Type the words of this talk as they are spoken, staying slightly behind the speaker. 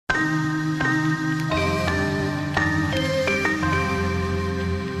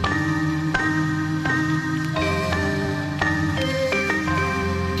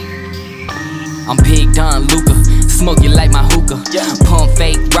Don Luca, smoke it like my hookah. Pump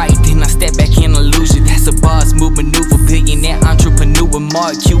fake right, then I step back in illusion. That's a boss move maneuver, billionaire entrepreneur.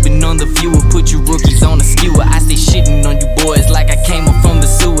 Mark Cuban on the viewer, put you rookies on a skewer. I stay shitting on you boys like I came up from the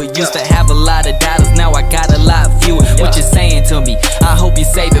sewer. Used to have a lot of dollars, now I got a lot fewer. What you saying to me? I hope you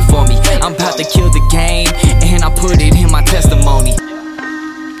save it for me. I'm about to kill the game, and I put it in my testimony.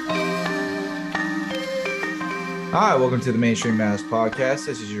 Hi, welcome to the Mainstream Mavs podcast.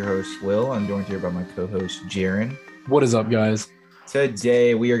 This is your host, Will. I'm joined here by my co-host, Jaron. What is up, guys?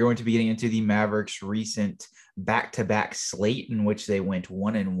 Today, we are going to be getting into the Mavericks' recent back-to-back slate in which they went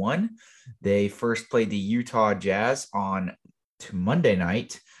 1-1. They first played the Utah Jazz on Monday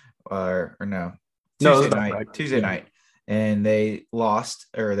night, Tuesday night, and they won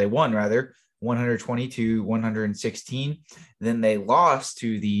 120-116. Then they lost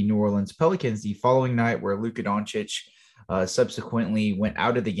to the New Orleans Pelicans the following night, where Luka Doncic subsequently went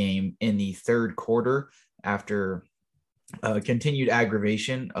out of the game in the third quarter after continued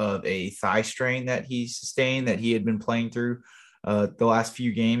aggravation of a thigh strain that he sustained that he had been playing through the last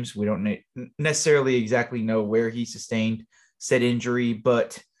few games. We don't necessarily exactly know where he sustained said injury,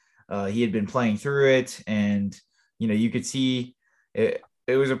 but he had been playing through it, and you could see it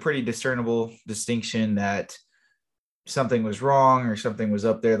was a pretty discernible distinction that something was wrong or something was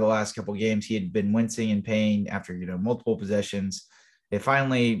up there. The last couple of games, he had been wincing in pain after, multiple possessions. It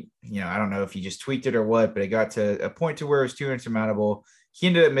finally, I don't know if he just tweaked it or what, but it got to a point to where it was too insurmountable. He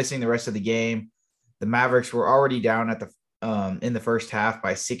ended up missing the rest of the game. The Mavericks were already down at in the first half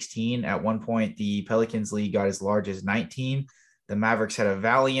by 16. At one point, the Pelicans lead got as large as 19. The Mavericks had a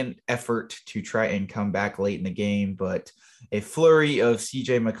valiant effort to try and come back late in the game, but a flurry of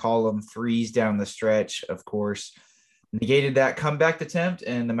CJ McCollum threes down the stretch, of course, negated that comeback attempt,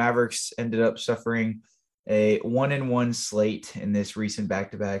 and the Mavericks ended up suffering a 1-1 slate in this recent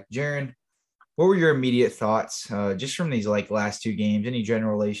back-to-back. Jaron, what were your immediate thoughts just from these last two games? Any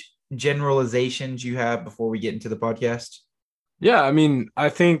generalizations you have before we get into the podcast? Yeah, I mean, I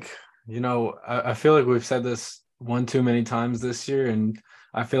think, I feel like we've said this one too many times this year, and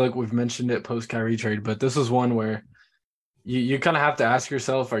I feel like we've mentioned it post-Kyrie trade, but this is one where you kind of have to ask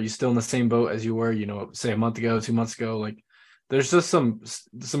yourself, are you still in the same boat as you were, say a month ago, 2 months ago? Like, there's just some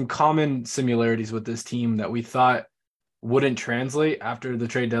common similarities with this team that we thought wouldn't translate after the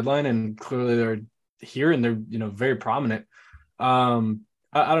trade deadline, and clearly they're here and they're very prominent. I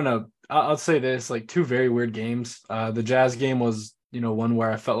don't know. I'll say this, two very weird games. The Jazz game was one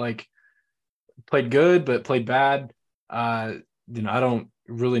where I felt like played good but played bad. I don't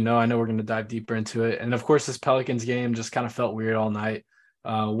really know. I know we're going to dive deeper into it, and of course this Pelicans game just kind of felt weird all night.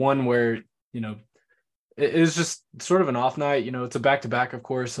 One where it was just sort of an off night. It's a back-to-back, of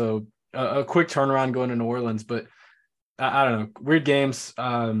course, so a quick turnaround going to New Orleans, but I don't know, weird games.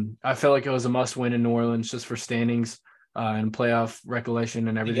 I felt like it was a must-win in New Orleans just for standings and playoff recollection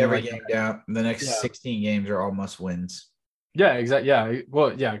and everything. Every game down. The next 16 games are all must-wins. Yeah, exactly. Yeah,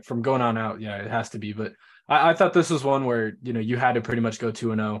 well, yeah, from going on out, yeah, it has to be. But I thought this was one where you had to pretty much go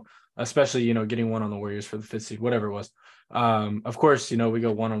 2-0, especially getting one on the Warriors for the 5th seed, whatever it was. Of course, we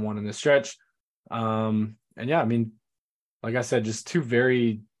go 1-1 in this stretch. And yeah, I mean, like I said, just two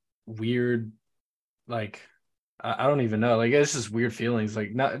very weird, I don't even know. It's just weird feelings.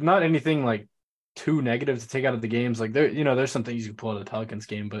 Not anything too negative to take out of the games. There's some things you can pull out of the Pelicans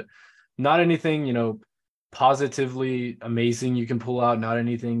game, but not anything, positively amazing you can pull out, not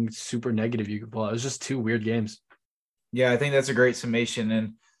anything super negative you can pull out. It's just two weird games. Yeah, I think that's a great summation.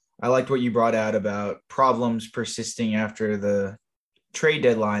 And I liked what you brought out about problems persisting after the trade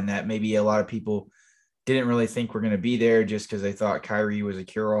deadline that maybe a lot of people didn't really think were going to be there just because they thought Kyrie was a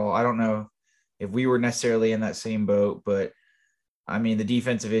cure-all. I don't know if we were necessarily in that same boat, but I mean, the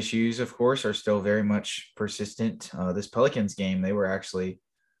defensive issues, of course, are still very much persistent. This Pelicans game,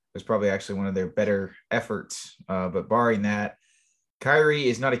 was probably actually one of their better efforts. But barring that, Kyrie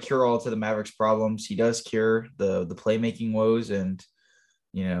is not a cure-all to the Mavericks' problems. He does cure the playmaking woes and,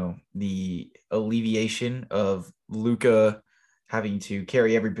 the alleviation of Luka having to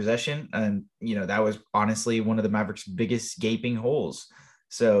carry every possession. And, that was honestly one of the Mavericks' biggest gaping holes.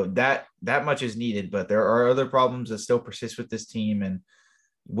 So that much is needed, but there are other problems that still persist with this team, and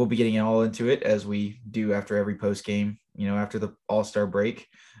we'll be getting all into it as we do after every post game, after the All-Star break,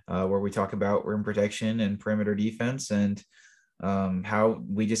 where we talk about rim protection and perimeter defense and how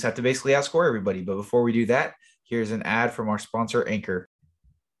we just have to basically outscore everybody. But before we do that, here's an ad from our sponsor, Anchor.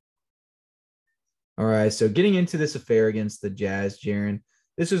 All right, so getting into this affair against the Jazz, Jaron,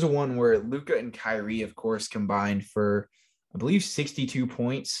 this is a one where Luka and Kyrie, of course, combined for, I believe, 62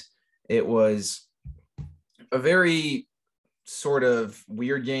 points. It was a very sort of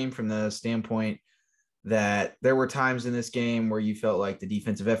weird game from the standpoint that there were times in this game where you felt like the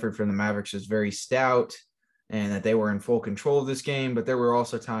defensive effort from the Mavericks was very stout and that they were in full control of this game. But there were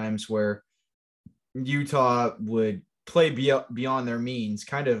also times where Utah would play beyond their means,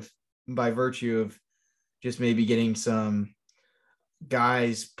 kind of by virtue of just maybe getting some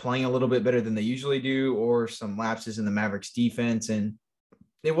guys playing a little bit better than they usually do, or some lapses in the Mavericks defense. And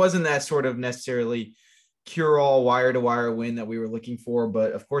it wasn't that sort of necessarily cure-all wire-to-wire win that we were looking for.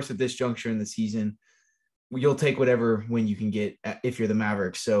 But of course, at this juncture in the season, you'll take whatever win you can get if you're the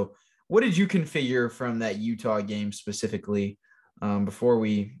Mavericks. So what did you configure from that Utah game specifically before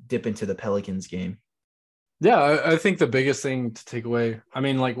we dip into the Pelicans game? Yeah, I think the biggest thing to take away, I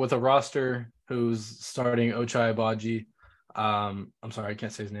mean, like with a roster who's starting Ochai Agbaji, I'm sorry, I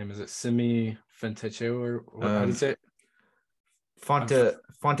can't say his name. Is it Simi Fentecchio or how do you say it?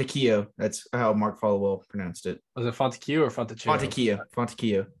 Fontecchio. That's how Mark Followell pronounced it. Was it Fontecchio or Fontecchio?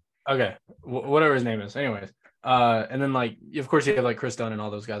 Fontecchio. Okay, whatever his name is. Anyways, and then like of course you have like Chris Dunn and all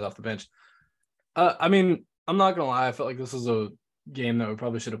those guys off the bench. I mean, I'm not gonna lie, I felt like this was a game that we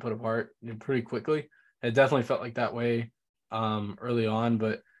probably should have put apart pretty quickly. It definitely felt like that way early on,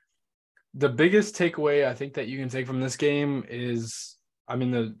 but the biggest takeaway I think that you can take from this game is, I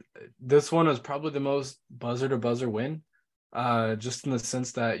mean, this one was probably the most buzzer to buzzer win, just in the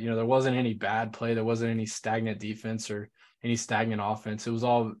sense that, there wasn't any bad play, there wasn't any stagnant defense or any stagnant offense. It was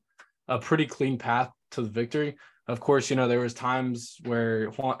all a pretty clean path to the victory. Of course, there was times where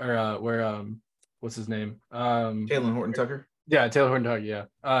what's his name? Taylor Horton Tucker. Yeah, Taylor Horton Tucker.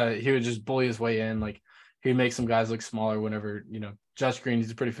 Yeah, he would just bully his way in. Like he'd make some guys look smaller whenever Josh Green.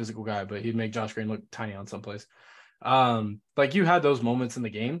 He's a pretty physical guy, but he'd make Josh Green look tiny on some plays. Like you had those moments in the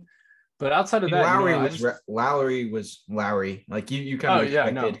game, but outside of that, Lowry was Lowry. Like you kind of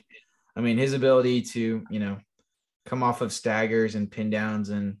expected. Yeah, no. I mean, his ability to come off of staggers and pin downs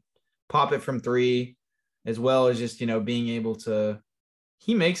and pop it from three, as well as just being able to.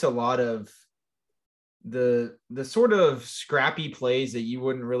 He makes a lot of the sort of scrappy plays that you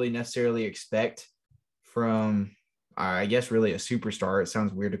wouldn't really necessarily expect from, I guess, really a superstar. It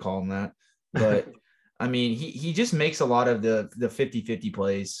sounds weird to call him that, but I mean, he just makes a lot of the 50-50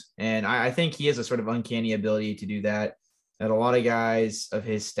 plays. And I think he has a sort of uncanny ability to do that a lot of guys of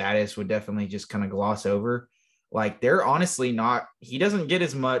his status would definitely just kind of gloss over. Like they're honestly not, he doesn't get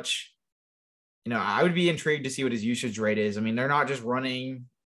as much, I would be intrigued to see what his usage rate is. I mean, they're not just running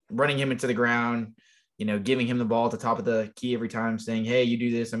him into the ground, giving him the ball at the top of the key every time saying, hey, you do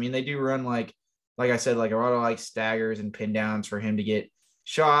this. I mean, they do run like I said, like a lot of like staggers and pin downs for him to get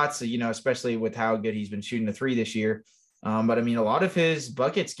shots, especially with how good he's been shooting the three this year. But I mean, a lot of his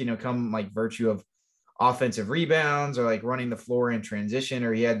buckets, come like virtue of offensive rebounds or like running the floor in transition,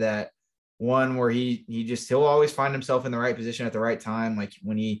 or he had that one where he'll always find himself in the right position at the right time. Like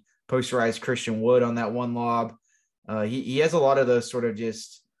when he posterized Christian Wood on that one lob, he has a lot of those sort of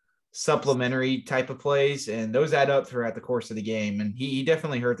just supplementary type of plays, and those add up throughout the course of the game. And he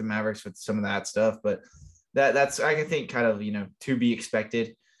definitely hurt the Mavericks with some of that stuff, but that's, I think, kind of, to be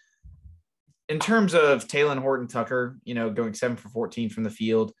expected. In terms of Taylor Horton Tucker, going 7 for 14 from the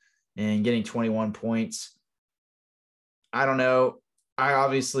field and getting 21 points. I don't know. I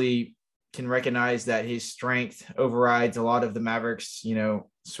obviously can recognize that his strength overrides a lot of the Mavericks,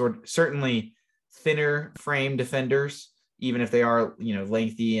 certainly thinner frame defenders, even if they are,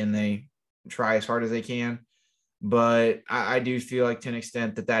 lengthy and they try as hard as they can. But I do feel like to an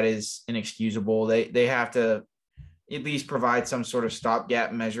extent that is inexcusable. They have to at least provide some sort of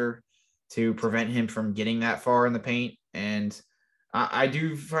stopgap measure to prevent him from getting that far in the paint. And I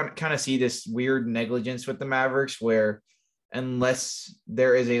do kind of see this weird negligence with the Mavericks where unless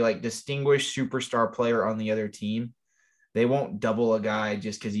there is a like distinguished superstar player on the other team, they won't double a guy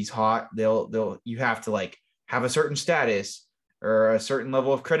just because he's hot. You have to like have a certain status or a certain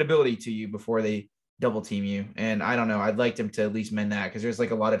level of credibility to you before they double team you. And I don't know, I'd like them to at least mend that, because there's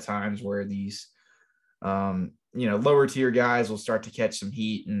like a lot of times where these lower tier guys will start to catch some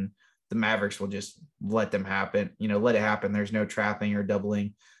heat and the Mavericks will just let them happen, let it happen. There's no trapping or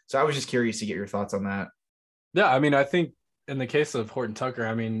doubling. So I was just curious to get your thoughts on that. Yeah, I mean, I think in the case of Horton Tucker,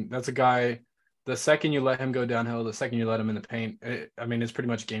 I mean, that's a guy, the second you let him go downhill, the second you let him in the paint, it's pretty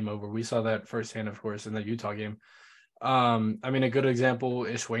much game over. We saw that firsthand, of course, in the Utah game. I mean, a good example,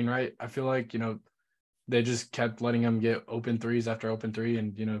 Ish Wainwright, I feel like, they just kept letting him get open threes after open three.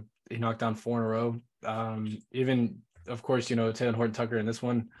 And, he knocked down 4 in a row. Even, of course, Taylor Horton Tucker in this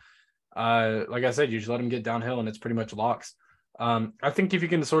one, like I said, you just let him get downhill and it's pretty much locks. I think if you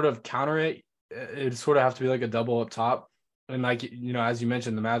can sort of counter it, it sort of have to be like a double up top. And like, as you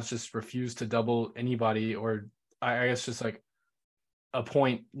mentioned, the Mavs just refuse to double anybody, or I guess just like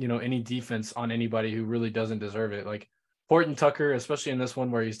appoint, any defense on anybody who really doesn't deserve it. Like Horton Tucker, especially in this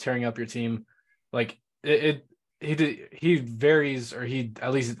one where he's tearing up your team, like he varies, or he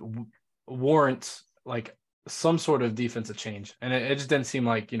at least warrants like some sort of defensive change. And it just didn't seem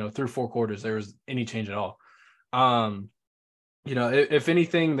like, through 4 quarters, there was any change at all. If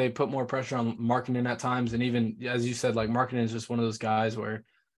anything, they put more pressure on Markkanen at times. And even, as you said, like Markkanen is just one of those guys where,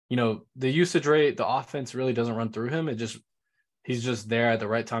 the usage rate, the offense really doesn't run through him. He's just there at the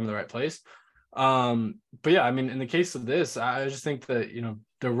right time in the right place. But yeah, I mean, in the case of this, I just think that,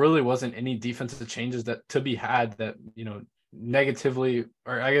 there really wasn't any defensive changes that to be had that, negatively,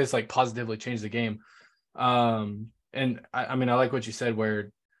 or I guess like positively changed the game. And I mean, I like what you said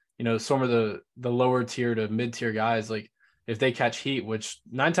where, some of the lower tier to mid tier guys, like if they catch heat, which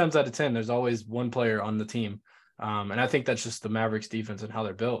 9 times out of 10, there's always one player on the team. And I think that's just the Mavericks defense and how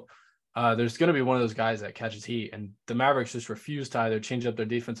they're built. There's going to be one of those guys that catches heat, and the Mavericks just refuse to either change up their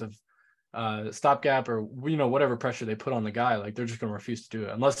defensive stopgap or, whatever pressure they put on the guy. Like they're just going to refuse to do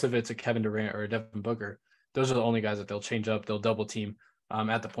it unless if it's a Kevin Durant or a Devin Booker. Those are the only guys that they'll change up. They'll double team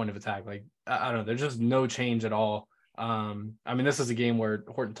at the point of attack. Like, I don't know. There's just no change at all. I mean, this is a game where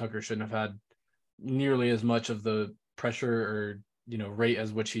Horton Tucker shouldn't have had nearly as much of the pressure or, rate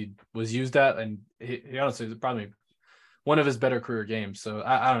as which he was used at. And he honestly is probably one of his better career games. So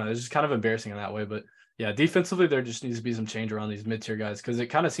I don't know. It's just kind of embarrassing in that way. But yeah, defensively, there just needs to be some change around these mid-tier guys, because it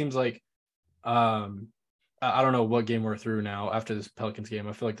kind of seems like I don't know what game we're through now after this Pelicans game.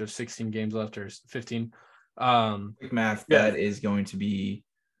 I feel like there's 16 games left or 15. Quick math, that is going to be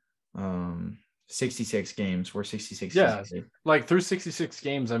 66 games. We're 66. Yeah, like through 66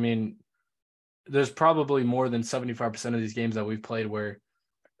 games, I mean, there's probably more than 75% of these games that we've played where,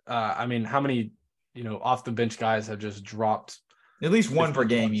 I mean, how many, off the bench guys have just dropped? At least one per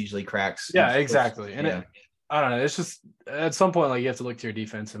game usually cracks. Yeah, exactly. And I don't know. It's just at some point, like you have to look to your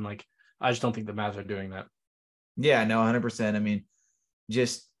defense, and like I just don't think the Mavs are doing that. Yeah, no, 100%. I mean,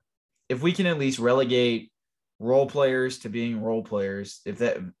 just if we can at least relegate role players to being role players, if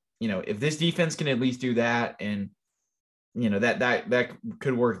that, if this defense can at least do that, and that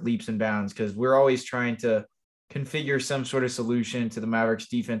could work leaps and bounds, because we're always trying to configure some sort of solution to the Mavericks'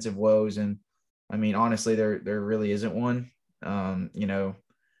 defensive woes. And I mean, honestly, there really isn't one.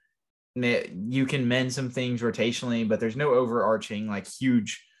 You can mend some things rotationally, but there's no overarching, like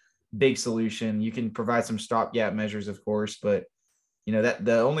huge, big solution. You can provide some stopgap measures, of course, but that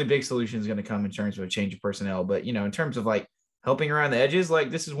the only big solution is going to come in terms of a change of personnel. But in terms of like helping around the edges,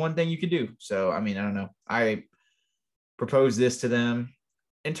 like this is one thing you could do. So I mean, I don't know. I propose this to them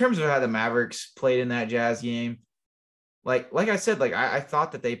in terms of how the Mavericks played in that Jazz game. Like I said, like I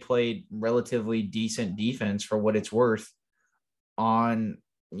thought that they played relatively decent defense for what it's worth on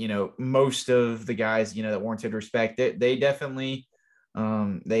most of the guys that warranted respect. They definitely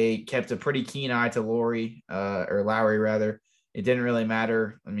they kept a pretty keen eye to Lowry rather. It didn't really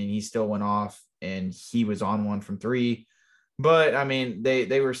matter. I mean, he still went off and he was on one from 3, but I mean,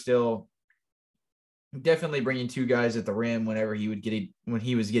 they were still definitely bringing 2 guys at the rim when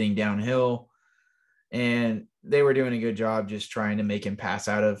he was getting downhill, and they were doing a good job just trying to make him pass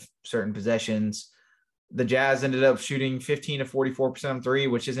out of certain possessions. The Jazz ended up shooting 15 to 44% on 3,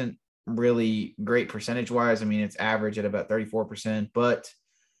 which isn't really great percentage wise. I mean, it's average at about 34%, but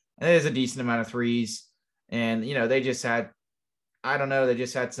it is a decent amount of threes. And, they just had, I don't know, they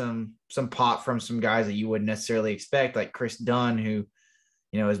just had some pop from some guys that you wouldn't necessarily expect, like Chris Dunn, who,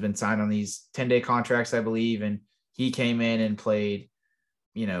 has been signed on these 10-day contracts, I believe. And he came in and played,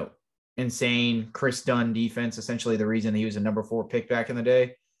 insane Chris Dunn defense, essentially the reason he was a number 4 pick back in the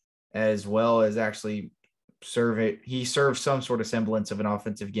day, as well as actually he served some sort of semblance of an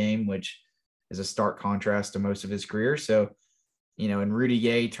offensive game, which is a stark contrast to most of his career. So, and Rudy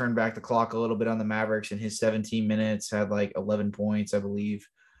Gay turned back the clock a little bit on the Mavericks in his 17 minutes, had like 11 points, I believe,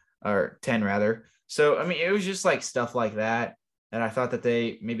 or 10 rather. So, I mean, it was just like stuff like that. And I thought that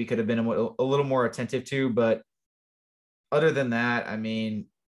they maybe could have been a little more attentive to, but other than that, I mean,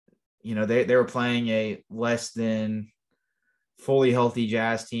 they were playing a less than fully healthy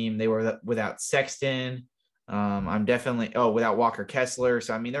Jazz team. They were without Sexton. Without Walker Kessler.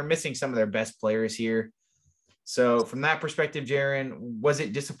 So, I mean, they're missing some of their best players here. So from that perspective, Jaron, was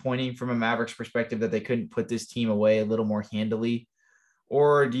it disappointing from a Mavericks perspective that they couldn't put this team away a little more handily?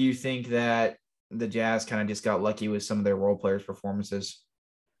 Or do you think that the Jazz kind of just got lucky with some of their role players' performances?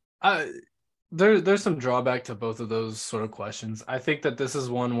 There's some drawback to both of those sort of questions. I think that this is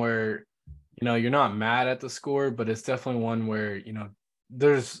one where, you're not mad at the score, but it's definitely one where,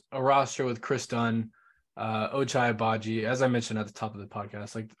 there's a roster with Chris Dunn, Ochai Abaji, as I mentioned at the top of the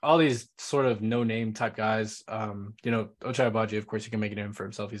podcast, like all these sort of no-name type guys. Ochai Abaji, of course, he can make a name for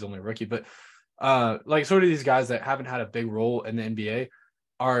himself. He's only a rookie, but like sort of these guys that haven't had a big role in the NBA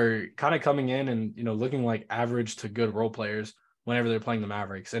are kind of coming in and, looking like average to good role players whenever they're playing the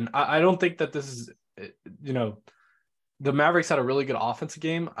Mavericks. And I don't think that this is, the Mavericks had a really good offensive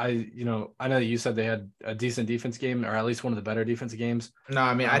game. I know that you said they had a decent defense game, or at least one of the better defensive games. No,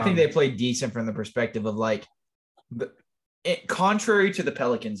 I mean, I think they played decent from the perspective of contrary to the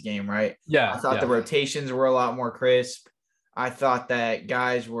Pelicans game, right? Yeah. I thought the rotations were a lot more crisp. I thought that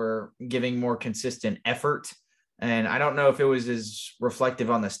guys were giving more consistent effort. And I don't know if it was as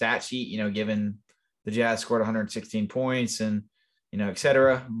reflective on the stat sheet, given the Jazz scored 116 points and, et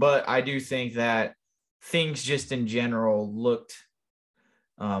cetera. But I do think that things just in general looked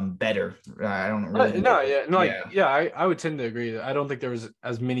better. I don't really I would tend to agree. I don't think there was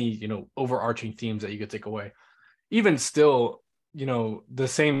as many overarching themes that you could take away. Even still, the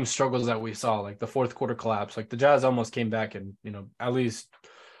same struggles that we saw, like the fourth quarter collapse, like the Jazz almost came back and at least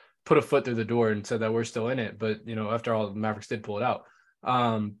put a foot through the door and said that we're still in it. But after all, the Mavericks did pull it out.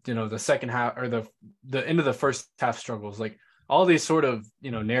 The second half, or the end of the first half struggles, like all these sort of,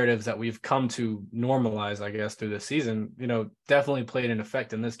 narratives that we've come to normalize, I guess, through this season, definitely played an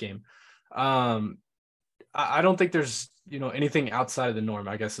effect in this game. I don't think there's, anything outside of the norm,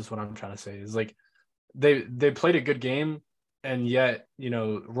 I guess is what I'm trying to say, is like they played a good game. And yet,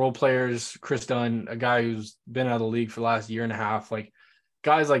 role players, Chris Dunn, a guy who's been out of the league for the last year and a half, like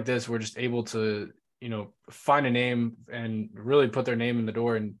guys like this were just able to, find a name and really put their name in the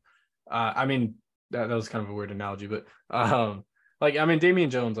door. And I mean, that was kind of a weird analogy, but Damian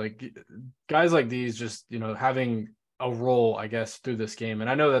Jones, like guys like these just, having a role, I guess, through this game. And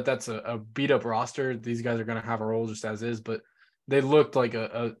I know that that's a beat up roster. These guys are going to have a role just as is, but they looked like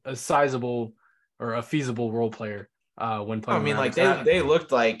a sizable or a feasible role player when playing. I mean, like they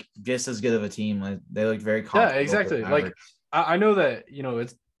looked like just as good of a team. Like they looked very comfortable. Yeah, exactly. Like I know that,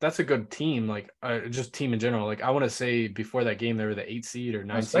 that's a good team, like just team in general. Like I want to say before that game, they were the 8th seed or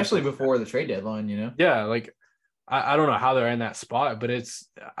 9th especially seed. Before the trade deadline, Yeah, like I don't know how they're in that spot, but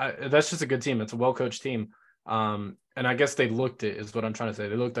that's just a good team. It's a well-coached team. And I guess they looked it, is what I'm trying to say.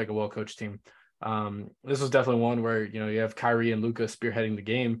 They looked like a well-coached team. This was definitely one where, you have Kyrie and Luka spearheading the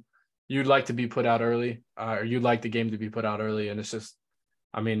game. You'd like to be put out early, or you'd like the game to be put out early. And it's just,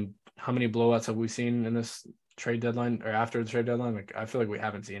 I mean, how many blowouts have we seen in this trade deadline or after the trade deadline? Like, I feel like we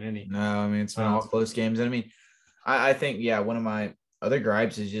haven't seen any. No, I mean, it's been all close games. And I mean, I think, one of my other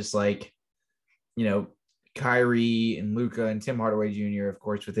gripes is just like, Kyrie and Luka and Tim Hardaway Jr., of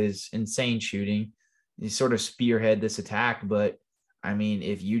course, with his insane shooting, he sort of spearhead this attack. But I mean,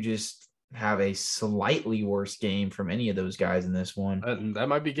 if you just have a slightly worse game from any of those guys in this one, that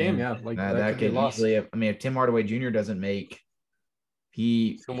might be game. Yeah. Like that could easily, I mean, if Tim Hardaway Jr. doesn't make,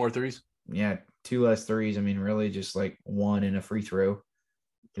 2 more threes. Yeah. 2 less threes. I mean, really just like 1 in a free throw.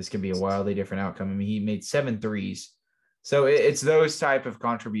 This could be a wildly different outcome. I mean, he made 7 threes. So it's those type of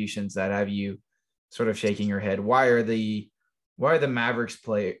contributions that have you sort of shaking your head. Why are the Mavericks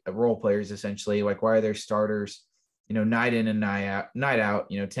role players essentially, like why are their starters, night in and night out,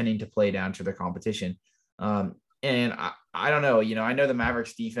 tending to play down to their competition? And I don't know, I know the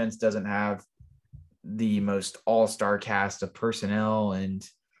Mavericks defense doesn't have the most all-star cast of personnel, and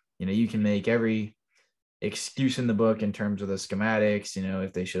you can make every excuse in the book in terms of the schematics,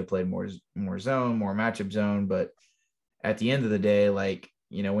 if they should have played more zone, more matchup zone. But at the end of the day, like,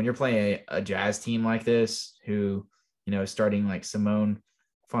 when you're playing a Jazz team like this, who, is starting like Simone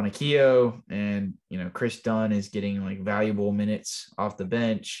Fontecchio and, Chris Dunn is getting like valuable minutes off the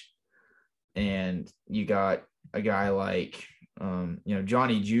bench. And you got a guy like,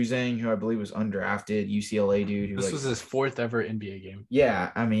 Johnny Juzang, who I believe was undrafted UCLA dude. This was his 4th ever NBA game.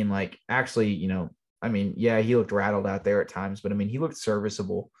 Yeah. I mean, like actually, he looked rattled out there at times, but I mean, he looked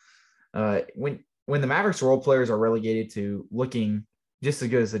serviceable. When the Mavericks role players are relegated to looking just as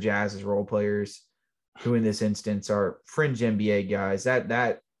good as the Jazz's role players, who in this instance are fringe NBA guys,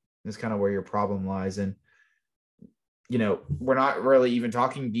 that is kind of where your problem lies. And, we're not really even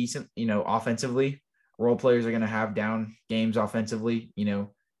talking decent, offensively. Role players are going to have down games offensively.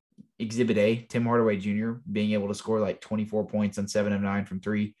 Exhibit A, Tim Hardaway Jr. being able to score like 24 points on 7 of 9 from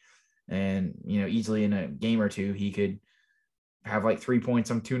 3. And, easily in a game or two, he could have like 3 points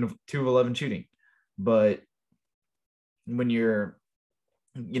on 2 of 11 shooting. But when you're,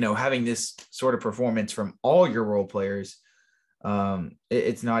 having this sort of performance from all your role players,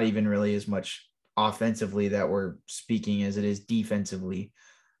 it's not even really as much offensively that we're speaking as it is defensively.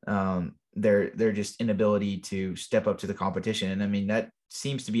 They're just inability to step up to the competition. And I mean, that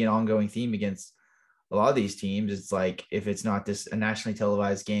seems to be an ongoing theme against a lot of these teams, it's like if it's not a nationally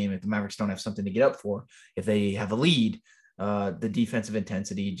televised game, if the Mavericks don't have something to get up for, if they have a lead, the defensive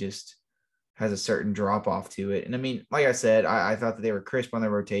intensity just has a certain drop off to it. And I mean, like I said, I thought that they were crisp on their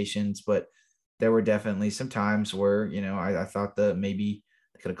rotations, but there were definitely some times where, I thought that maybe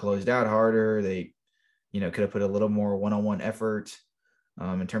they could have closed out harder. They, could have put a little more one-on-one effort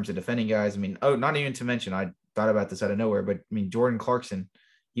in terms of defending guys. I mean, not even to mention, I thought about this out of nowhere, but I mean, Jordan Clarkson,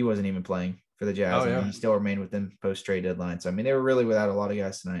 he wasn't even playing for the Jazz. Oh, yeah. I mean, he still remained with them post-trade deadline. So, I mean, they were really without a lot of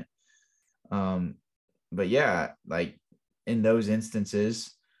guys tonight. But yeah, like in those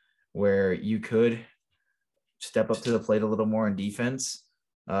instances where you could step up to the plate a little more in defense,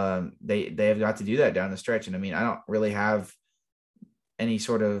 they have got to do that down the stretch. And I mean, I don't really have any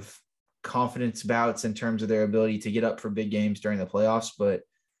sort of confidence bouts in terms of their ability to get up for big games during the playoffs, but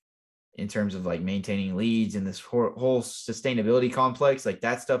in terms of like maintaining leads and this whole sustainability complex, like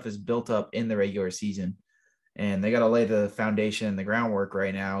that stuff is built up in the regular season, and they got to lay the foundation and the groundwork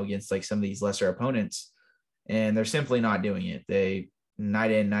right now against like some of these lesser opponents, and they're simply not doing it. They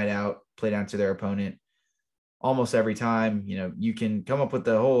night in, night out, play down to their opponent almost every time. You can come up with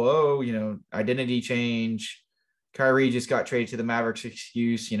the whole, identity change. Kyrie just got traded to the Mavericks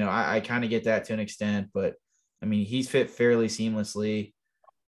excuse. I kind of get that to an extent, but I mean, he's fit fairly seamlessly.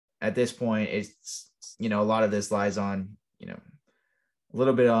 At this point, it's, a lot of this lies on, a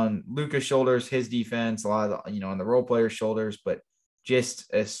little bit on Luka's shoulders, his defense, a lot of, on the role players' shoulders, but just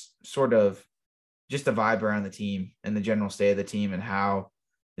as sort of just the vibe around the team and the general state of the team and how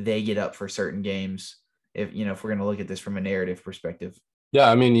they get up for certain games. If we're going to look at this from a narrative perspective. Yeah,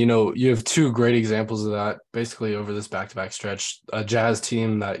 I mean, you have two great examples of that basically over this back-to-back stretch. A Jazz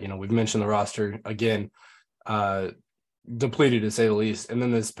team that, we've mentioned the roster again, depleted to say the least. And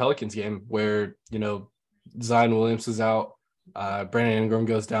then this Pelicans game where, Zion Williams is out, Brandon Ingram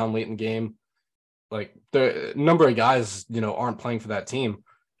goes down late in the game. Like the number of guys, aren't playing for that team,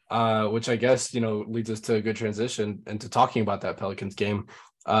 which I guess, leads us to a good transition into talking about that Pelicans game.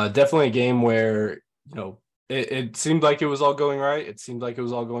 Definitely a game where, it seemed like it was all going right. It seemed like it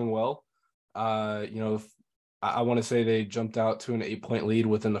was all going well. I want to say they jumped out to an 8-point lead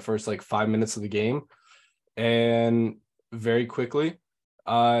within the first 5 minutes of the game, and very quickly,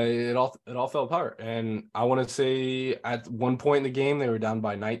 it all fell apart. And I want to say at one point in the game they were down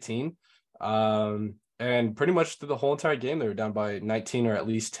by 19, and pretty much through the whole entire game they were down by 19 or at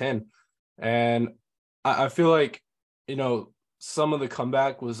least 10. And I feel like some of the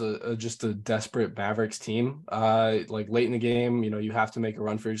comeback was just a desperate Mavericks team. Late in the game, you have to make a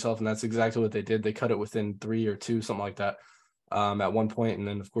run for yourself, and that's exactly what they did. They cut it within 3 or 2, something like that, at one point, and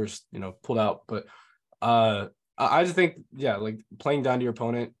then of course, pulled out. But I just think, playing down to your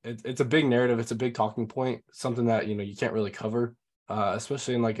opponent, it's a big narrative. It's a big talking point, something that, you can't really cover,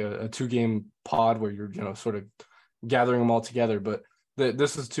 especially in a 2-game pod where you're, sort of gathering them all together. But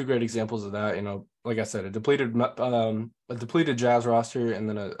this is two great examples of that. Like I said, a depleted Jazz roster, and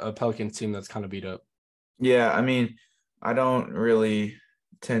then a Pelicans team that's kind of beat up. Yeah, I mean, I don't really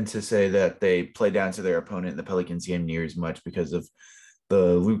tend to say that they play down to their opponent in the Pelicans game near as much because of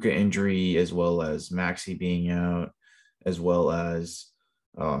the Luka injury, as well as Maxey being out, as well as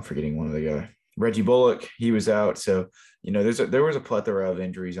I'm forgetting one of the guy, Reggie Bullock. He was out, so there was a plethora of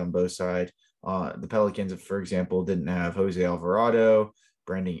injuries on both sides. The Pelicans, for example, didn't have Jose Alvarado.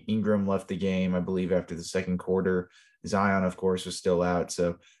 Brandon Ingram left the game, I believe, after the second quarter. Zion, of course, was still out.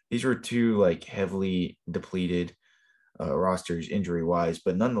 So these were two heavily depleted rosters injury-wise.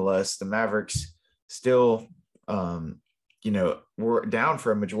 But nonetheless, the Mavericks still, were down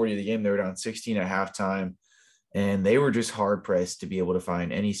for a majority of the game. They were down 16 at halftime, and they were just hard-pressed to be able to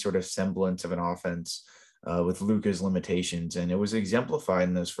find any sort of semblance of an offense with Luka's limitations. And it was exemplified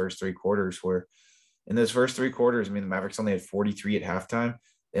in those first 3 quarters where in those first 3 quarters, I mean, the Mavericks only had 43 at halftime.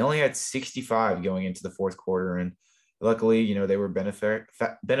 They only had 65 going into the fourth quarter. And luckily, they were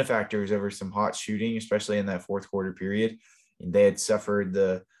benefactors over some hot shooting, especially in that fourth quarter period. And they had suffered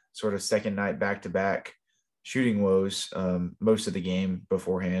the sort of second night back-to-back shooting woes most of the game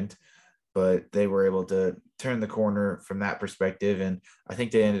beforehand. But they were able to turn the corner from that perspective. And I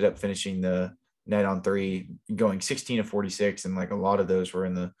think they ended up finishing the net on 3, going 16 of 46. And a lot of those were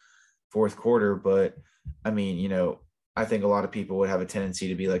in the fourth quarter. But I mean, I think a lot of people would have a tendency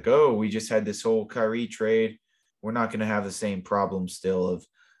to be like, oh, we just had this whole Kyrie trade. We're not going to have the same problem still of,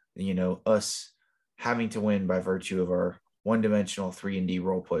 us having to win by virtue of our one-dimensional 3-and-D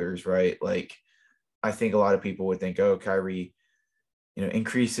role players, right? I think a lot of people would think, oh, Kyrie,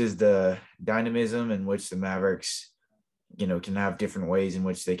 increases the dynamism in which the Mavericks, can have different ways in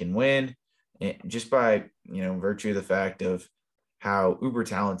which they can win, and just by, virtue of the fact of how uber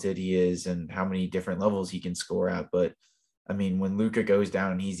talented he is and how many different levels he can score at. But I mean, when Luka goes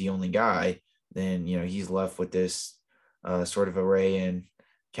down and he's the only guy, then he's left with this sort of array and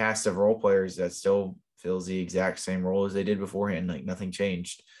cast of role players that still fills the exact same role as they did beforehand. Like nothing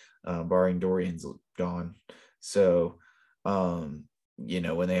changed, barring Dorian's gone. So,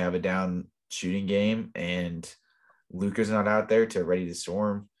 when they have a down shooting game and Luka's not out there to ready to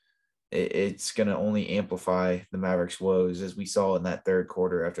storm, it's going to only amplify the Mavericks' woes, as we saw in that third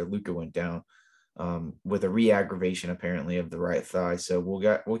quarter after Luka went down, with a re-aggravation apparently of the right thigh. So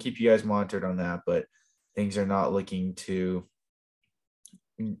we'll keep you guys monitored on that, but things are not looking to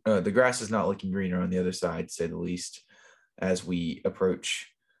the grass is not looking greener on the other side, to say the least, as we approach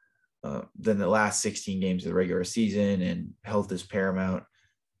then the last 16 games of the regular season, and health is paramount.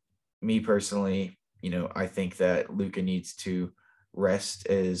 Me personally, I think that Luka needs to rest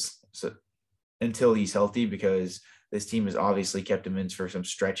until he's healthy, because this team has obviously kept him in for some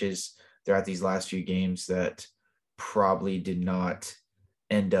stretches throughout these last few games that probably did not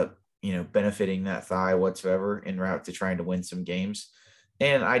end up, benefiting that thigh whatsoever en route to trying to win some games.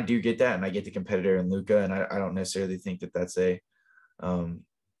 And I do get that, and I get the competitor in Luka, and I don't necessarily think that that's a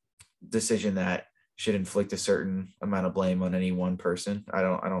decision that should inflict a certain amount of blame on any one person. I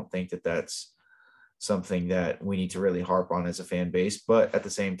don't think that that's something that we need to really harp on as a fan base. But at the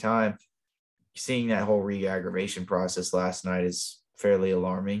same time, seeing that whole re-aggravation process last night is fairly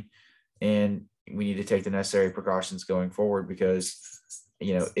alarming, and we need to take the necessary precautions going forward, because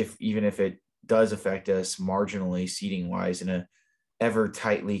even if it does affect us marginally seating wise in a ever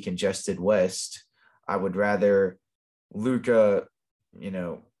tightly congested West, I would rather Luka,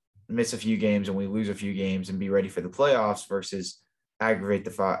 miss a few games and we lose a few games and be ready for the playoffs versus aggravate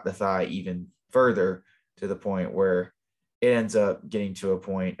the thigh even further to the point where it ends up getting to a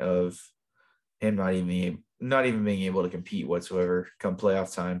point of him not even being able to compete whatsoever come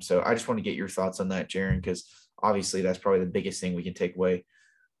playoff time. So I just want to get your thoughts on that, Jaron, because obviously that's probably the biggest thing we can take away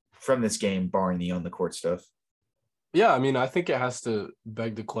from this game, barring the on the court stuff. Yeah, I mean, I think it has to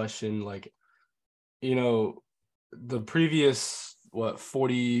beg the question, the previous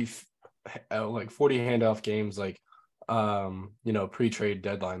 40 handoff games, pre-trade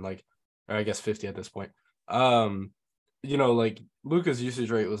deadline, or I guess 50 at this point. Luka's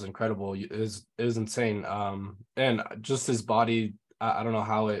usage rate was incredible. Is insane. And just his body, I don't know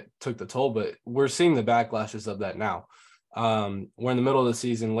how it took the toll, but we're seeing the backlashes of that now. We're in the middle of the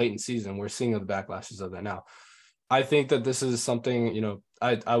season, late in season, we're seeing the backlashes of that now. I think that this is something,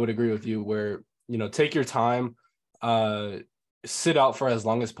 I would agree with you where, take your time, sit out for as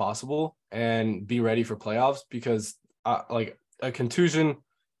long as possible and be ready for playoffs, because a contusion,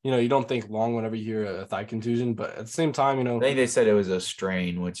 you don't think long whenever you hear a thigh contusion, but at the same time, I think they said it was a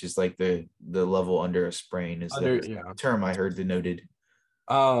strain, which is like the level under a sprain is the term I heard denoted.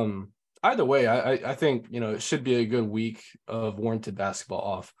 Either way, I think, it should be a good week of warranted basketball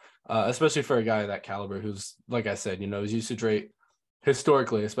off, especially for a guy of that caliber who's, like I said, his usage rate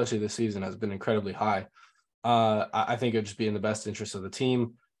historically, especially this season, has been incredibly high. I think it'd just be in the best interest of the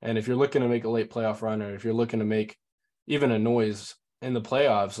team. And if you're looking to make a late playoff run, or if you're looking to make even a noise in the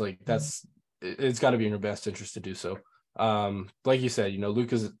playoffs, it's got to be in your best interest to do so. Like you said,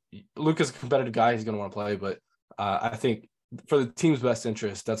 Luka's a competitive guy. He's going to want to play, but I think for the team's best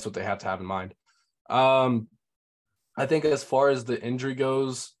interest, that's what they have to have in mind. I think as far as the injury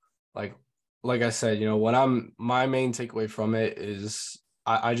goes, like I said, my main takeaway from it is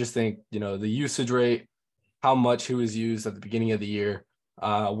I just think, the usage rate, how much he was used at the beginning of the year,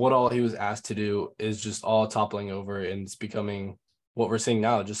 what all he was asked to do is just all toppling over, and it's becoming what we're seeing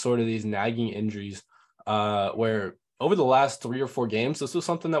now, just sort of these nagging injuries, where over the last 3 or 4 games, this was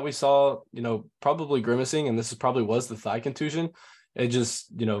something that we saw, probably grimacing, and this probably was the thigh contusion. It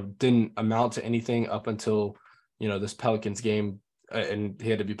just, didn't amount to anything up until, this Pelicans game, and he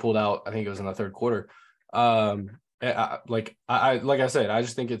had to be pulled out. I think it was in the third quarter. Like I said, I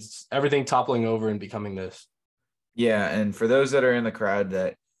just think it's everything toppling over and becoming this. Yeah, and for those that are in the crowd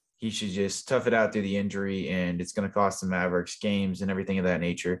that he should just tough it out through the injury and it's going to cost the Mavericks games and everything of that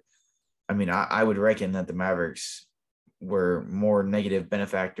nature, I mean, I would reckon that the Mavericks were more negative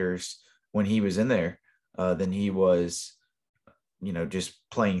benefactors when he was in there than he was, just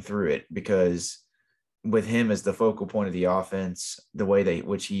playing through it, because with him as the focal point of the offense, the way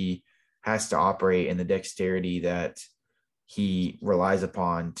which he has to operate and the dexterity that he relies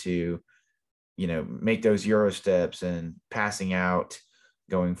upon to, make those Euro steps and passing out,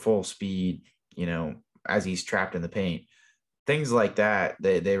 going full speed, as he's trapped in the paint, things like that,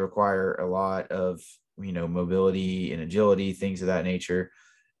 they require a lot of, mobility and agility, things of that nature.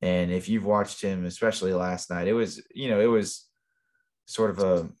 And if you've watched him, especially last night, it was sort of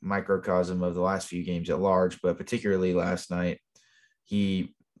a microcosm of the last few games at large, but particularly last night,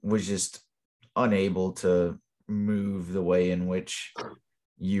 he was just unable to move the way in which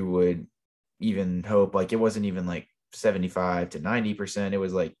you would even hope. Like, it wasn't even like 75 to 90%. It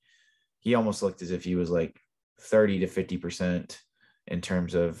was like he almost looked as if he was like 30 to 50% in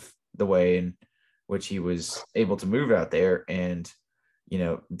terms of the way in which he was able to move out there. And,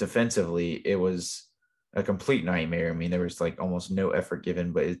 defensively, it was a complete nightmare. I mean, there was like almost no effort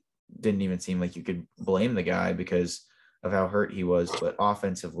given, but it didn't even seem like you could blame the guy because of how hurt he was. But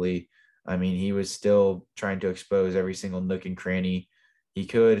offensively, I mean, he was still trying to expose every single nook and cranny he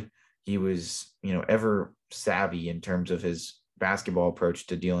could. He was, ever savvy in terms of his basketball approach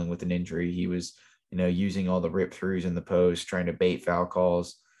to dealing with an injury. He was, using all the rip throughs in the post, trying to bait foul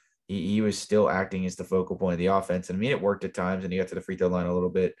calls. He was still acting as the focal point of the offense. And I mean, it worked at times and he got to the free throw line a little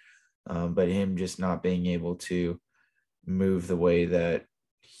bit. But him just not being able to move the way that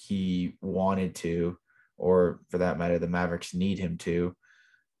he wanted to, or for that matter, the Mavericks need him to,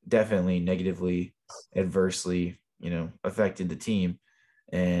 definitely negatively, adversely, affected the team.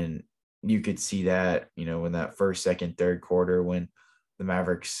 And you could see that, in that first, second, third quarter when the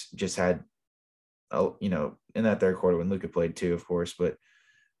Mavericks just had, in that third quarter when Luka played too, of course, but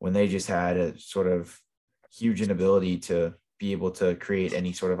when they just had a sort of huge inability to be able to create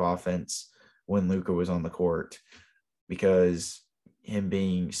any sort of offense when Luka was on the court, because him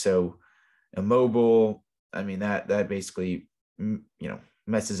being so immobile, I mean, that basically,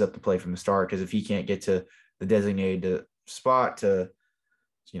 messes up the play from the start. Because if he can't get to the designated spot to,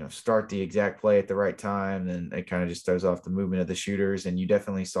 start the exact play at the right time, then it kind of just throws off the movement of the shooters. And you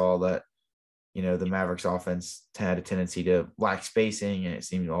definitely saw that, the Mavericks offense had a tendency to lack spacing, and it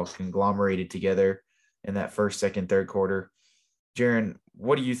seemed all conglomerated together in that first, second, third quarter. Jaron,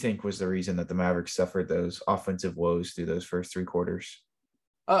 what do you think was the reason that the Mavericks suffered those offensive woes through those first three quarters?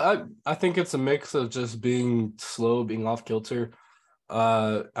 I think it's a mix of just being slow, being off kilter.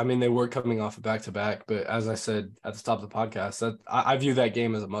 I mean, they were coming off a back-to-back, but as I said at the top of the podcast, that I view that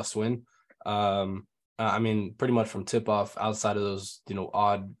game as a must-win. I mean, pretty much from tip-off, outside of those,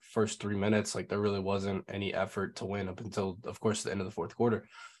 odd first 3 minutes, like there really wasn't any effort to win up until, of course, the end of the fourth quarter.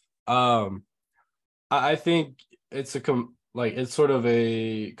 I think it's it's sort of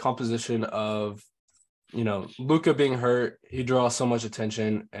a composition of, Luka being hurt. He draws so much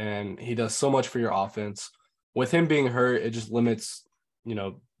attention and he does so much for your offense. With him being hurt, it just limits,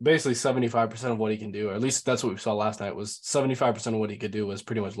 basically 75% of what he can do, or at least that's what we saw last night, was 75% of what he could do was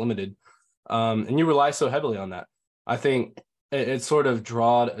pretty much limited. And you rely so heavily on that. I think it sort of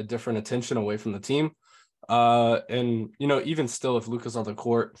drawed a different attention away from the team. And, even still, if Luka's on the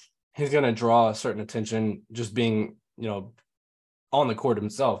court, he's going to draw a certain attention just being, on the court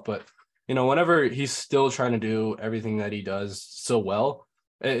himself. But, whenever he's still trying to do everything that he does so well,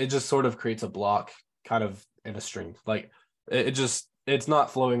 it just sort of creates a block kind of in a string. Like it's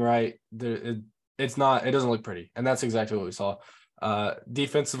not flowing right. It doesn't look pretty. And that's exactly what we saw.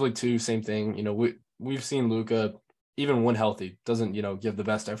 Defensively too, same thing. We've seen Luka, even when healthy, doesn't, give the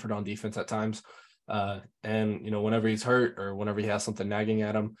best effort on defense at times. And whenever he's hurt or whenever he has something nagging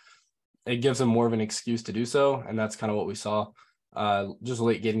at him, it gives him more of an excuse to do so. And that's kind of what we saw. Just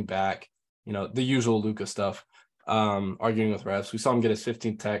late getting back, the usual Luka stuff, arguing with refs. We saw him get his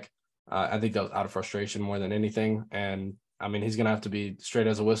 15th tech. I think that was out of frustration more than anything. And I mean, he's going to have to be straight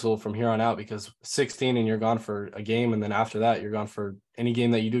as a whistle from here on out, because 16 and you're gone for a game. And then after that, you're gone for any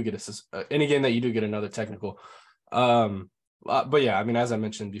game that you do get another technical. But yeah, I mean, as I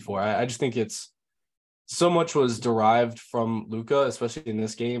mentioned before, I just think it's so much was derived from Luka, especially in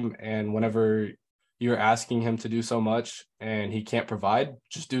this game. And whenever you're asking him to do so much and he can't provide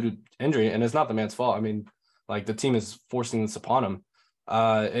just due to injury, and it's not the man's fault. I mean, like, the team is forcing this upon him.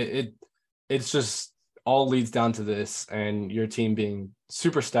 It's just all leads down to this, and your team being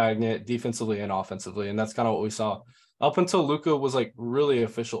super stagnant defensively and offensively. And that's kind of what we saw up until Luka was like really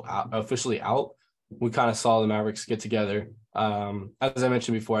officially out. We kind of saw the Mavericks get together. As I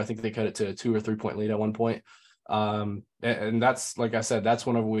mentioned before, I think they cut it to a 2 or 3 point lead at one point. And that's, like I said, that's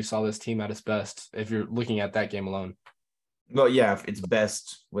whenever we saw this team at its best, if you're looking at that game alone. Well, yeah, it's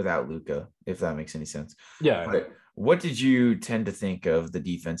best without Luka, if that makes any sense. Yeah. But what did you tend to think of the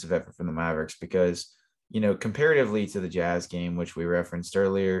defensive effort from the Mavericks? Because, comparatively to the Jazz game, which we referenced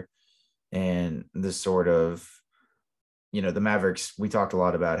earlier, and the sort of, the Mavericks, we talked a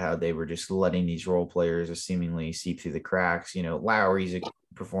lot about how they were just letting these role players seemingly seep through the cracks. Lowry's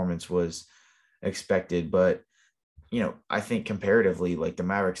performance was expected, but, I think comparatively, like, the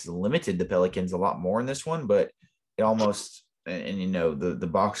Mavericks limited the Pelicans a lot more in this one, but it almost, and the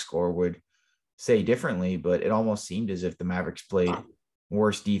box score would say differently, but it almost seemed as if the Mavericks played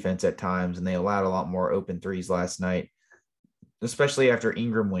worse defense at times, and they allowed a lot more open threes last night, especially after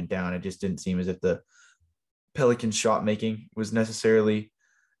Ingram went down. It just didn't seem as if the Pelicans shot making was necessarily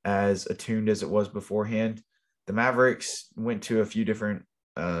as attuned as it was beforehand. The Mavericks went to a few different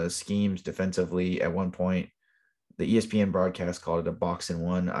schemes defensively at one point. The ESPN broadcast called it a box and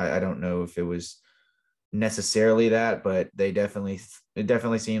one. I don't know if it was necessarily that, but it definitely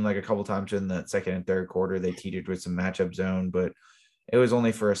seemed like a couple times in the second and third quarter they teetered with some matchup zone, but it was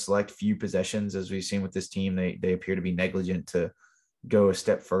only for a select few possessions. As we've seen with this team, they appear to be negligent to go a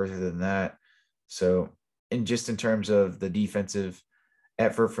step further than that. So, and just in terms of the defensive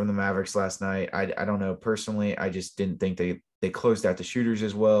effort from the Mavericks last night, I don't know. Personally, I just didn't think they closed out the shooters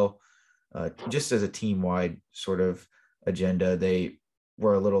as well. Just as a team-wide sort of agenda, they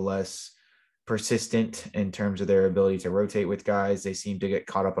were a little less persistent in terms of their ability to rotate with guys. They seemed to get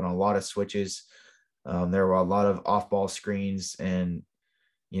caught up on a lot of switches. There were a lot of off-ball screens and,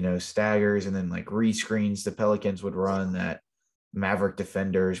 staggers and then like re-screens the Pelicans would run that Maverick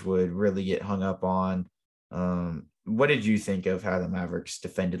defenders would really get hung up on. What did you think of how the Mavericks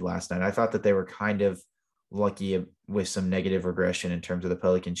defended last night? I thought that they were kind of lucky with some negative regression in terms of the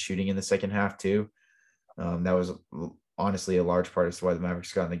Pelicans shooting in the second half too. That was honestly a large part as to why the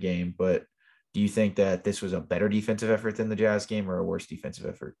Mavericks got in the game. But do you think that this was a better defensive effort than the Jazz game or a worse defensive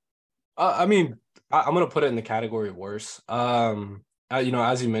effort? I'm going to put it in the category of worse.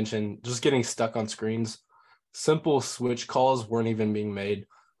 As you mentioned, just getting stuck on screens, simple switch calls weren't even being made.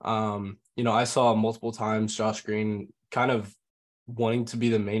 I saw multiple times Josh Green kind of wanting to be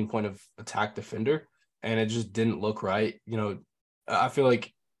the main point of attack defender, and it just didn't look right. I feel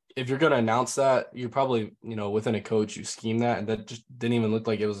like if you're going to announce that, you're probably, within a coach, you scheme that, and that just didn't even look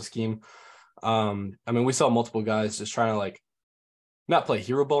like it was a scheme. We saw multiple guys just trying to not play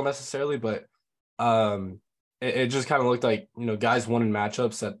hero ball necessarily, but it just kind of looked like, guys won in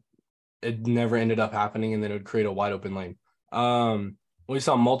matchups that it never ended up happening, and then it would create a wide open lane. We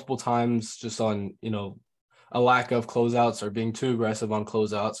saw multiple times just on, a lack of closeouts or being too aggressive on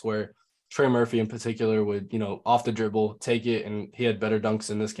closeouts where Trey Murphy in particular would, off the dribble, take it, and he had better dunks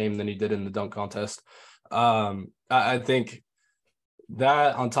in this game than he did in the dunk contest. I think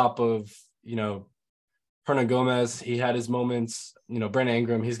that on top of, Hernan Gomez, he had his moments, Brandon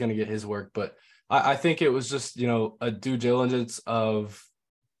Ingram, he's going to get his work. But I think it was just, a due diligence of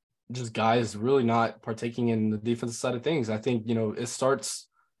just guys really not partaking in the defensive side of things. I think, it starts,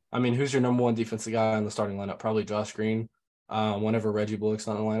 who's your number one defensive guy in the starting lineup? Probably Josh Green. Whenever Reggie Bullock's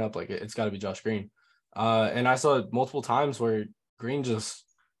not in the lineup, it's got to be Josh Green. And I saw multiple times where Green just,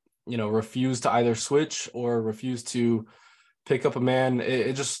 refused to either switch or refused to pick up a man.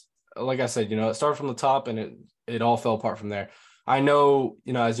 It just, like I said, it started from the top and it all fell apart from there. I know,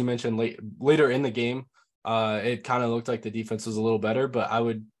 as you mentioned later in the game, it kind of looked like the defense was a little better, but I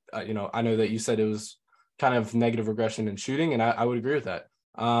would, I know that you said it was kind of negative regression in shooting, and I would agree with that.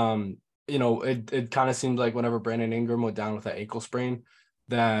 It kind of seemed like whenever Brandon Ingram went down with that ankle sprain,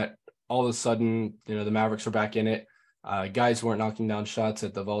 that all of a sudden, the Mavericks were back in it. Guys weren't knocking down shots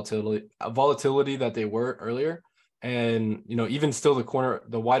at the volatility that they were earlier. And, even still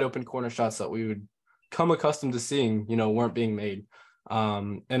the wide open corner shots that we would come accustomed to seeing, weren't being made.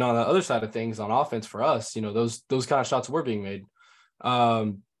 And on the other side of things on offense for us, those kind of shots were being made.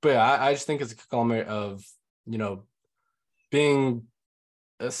 But yeah, I just think it's a conglomerate of, being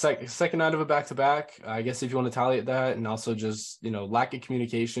a second night of a back-to-back, I guess if you want to tally it that, and also just, lack of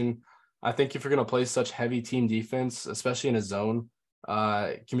communication. I think if you're going to play such heavy team defense, especially in a zone,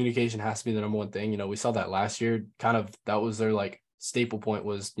 communication has to be the number one thing. We saw that last year, kind of that was their staple point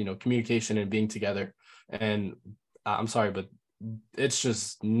was, communication and being together. And I'm sorry, but it's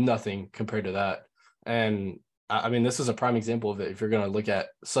just nothing compared to that. And this is a prime example of it if you're going to look at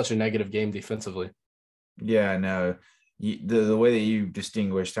such a negative game defensively. Yeah, no, the way that you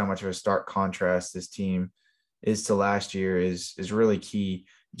distinguished how much of a stark contrast this team is to last year is really key,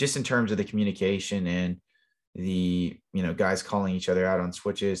 just in terms of the communication and the, guys calling each other out on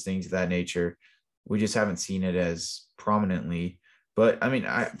switches, things of that nature. We just haven't seen it as prominently. But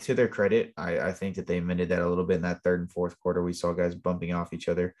to their credit, I think that they amended that a little bit in that third and fourth quarter. We saw guys bumping off each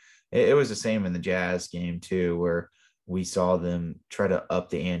other. It was the same in the Jazz game too, where we saw them try to up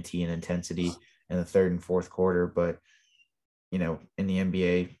the ante and intensity in the third and fourth quarter. But, in the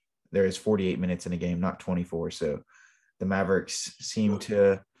NBA, there is 48 minutes in a game, not 24. So the Mavericks seem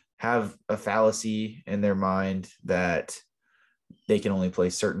to have a fallacy in their mind that they can only play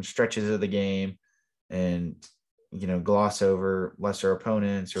certain stretches of the game and, gloss over lesser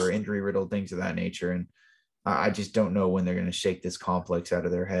opponents or injury riddled things of that nature. And I just don't know when they're going to shake this complex out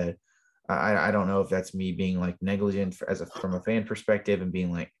of their head. I don't know if that's me being like negligent from a fan perspective and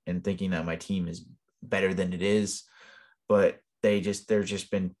being like and thinking that my team is better than it is, but there's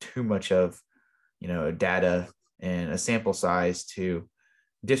just been too much of, data and a sample size to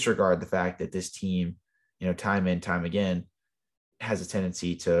disregard the fact that this team, time in, time again, has a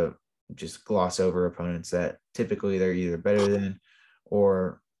tendency to just gloss over opponents that typically they're either better than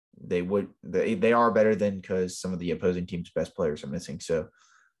or they are better than because some of the opposing team's best players are missing. So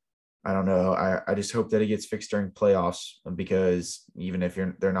I don't know. I just hope that it gets fixed during playoffs, because even if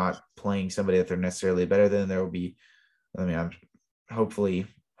they're not playing somebody that they're necessarily better than, there will be, I'm hopefully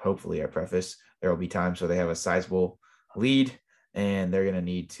I preface, there will be times where they have a sizable lead and they're going to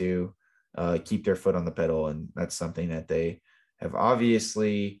need to keep their foot on the pedal. And that's something that they have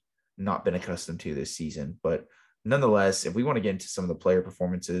obviously not been accustomed to this season. But nonetheless, if we want to get into some of the player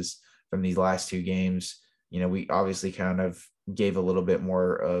performances from these last two games, we obviously kind of gave a little bit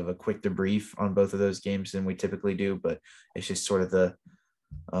more of a quick debrief on both of those games than we typically do, but it's just sort of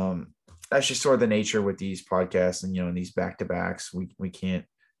that's just sort of the nature with these podcasts. And, in these back-to-backs, we can't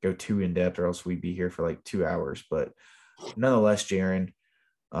go too in depth or else we'd be here for like 2 hours. But nonetheless, Jaron,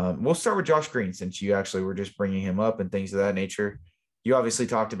 we'll start with Josh Green, since you actually were just bringing him up and things of that nature. You obviously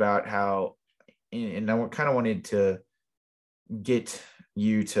talked about how, and I kind of wanted to get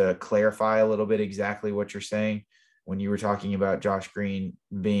you to clarify a little bit exactly what you're saying when you were talking about Josh Green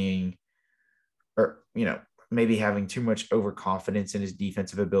being, or, maybe having too much overconfidence in his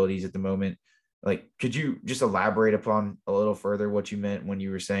defensive abilities at the moment. Like, could you just elaborate upon a little further what you meant when you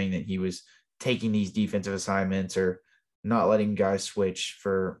were saying that he was taking these defensive assignments or not letting guys switch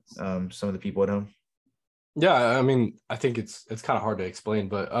for some of the people at home? Yeah, I mean, I think it's kind of hard to explain,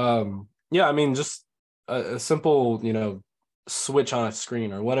 but yeah, I mean, just a simple, switch on a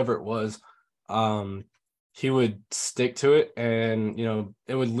screen or whatever it was, he would stick to it, and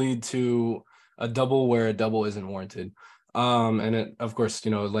it would lead to a double where a double isn't warranted. And it, of course,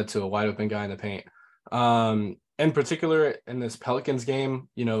 it led to a wide open guy in the paint. In particular, in this Pelicans game,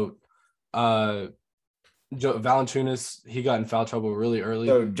 Valanciunas, he got in foul trouble really early.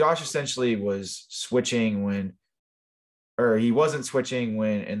 So Josh essentially was switching he wasn't switching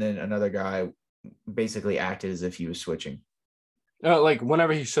and then another guy basically acted as if he was switching. Like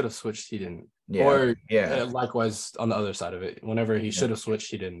whenever he should have switched, he didn't. Yeah. Or yeah. Likewise on the other side of it, whenever he should have switched,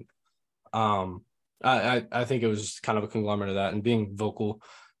 he didn't. I think it was just kind of a conglomerate of that, and being vocal,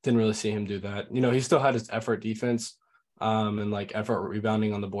 didn't really see him do that. He still had his effort defense, and like effort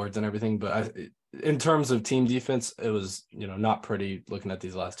rebounding on the boards and everything. But in terms of team defense, it was, not pretty looking at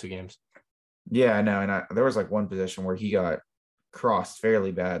these last two games. Yeah, I know. And there was like one possession where he got crossed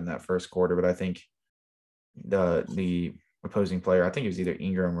fairly bad in that first quarter, but I think the opposing player, I think it was either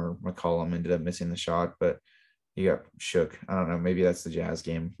Ingram or McCollum, ended up missing the shot, but he got shook. I don't know. Maybe that's the Jazz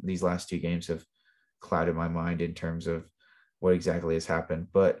game. These last two games have clouded my mind in terms of what exactly has happened.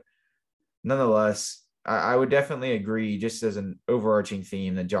 But nonetheless, I would definitely agree, just as an overarching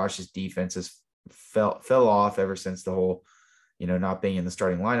theme, that Josh's defense has fell off ever since the whole, not being in the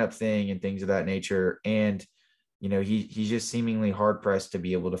starting lineup thing and things of that nature. And, he's just seemingly hard pressed to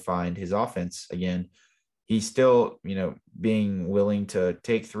be able to find his offense again. He's still, being willing to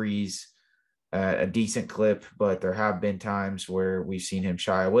take threes at a decent clip, but there have been times where we've seen him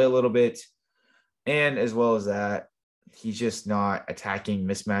shy away a little bit. And as well as that, he's just not attacking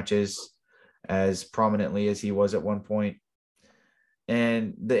mismatches as prominently as he was at one point.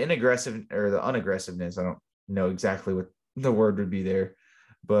 And the unaggressiveness, I don't know exactly what the word would be there,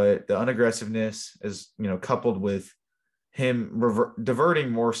 but the unaggressiveness is, coupled with him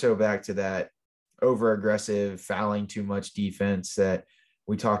diverting more so back to that over aggressive, fouling too much defense that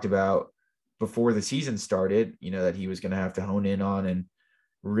we talked about before the season started, that he was going to have to hone in on and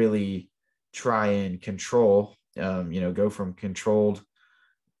really try and control, go from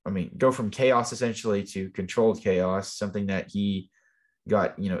chaos essentially to controlled chaos, something that he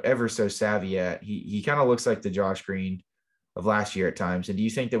got, ever so savvy at. He kind of looks like the Josh Green of last year at times. And do you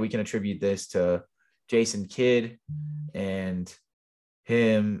think that we can attribute this to Jason Kidd and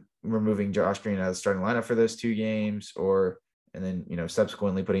him removing Josh Green out of the starting lineup for those two games, and then,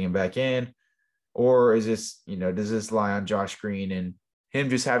 subsequently putting him back in? Or is this, does this lie on Josh Green and him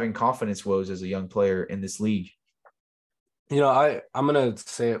just having confidence woes as a young player in this league? I'm going to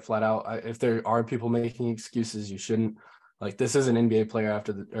say it flat out. If there are people making excuses, you shouldn't. Like, this is an NBA player at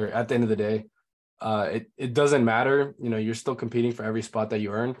the end of the day. It doesn't matter. You're still competing for every spot that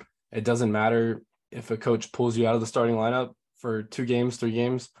you earn. It doesn't matter if a coach pulls you out of the starting lineup for 2 games, 3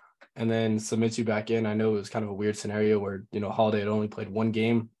 games, and then submits you back in. I know it was kind of a weird scenario where, Holiday had only played 1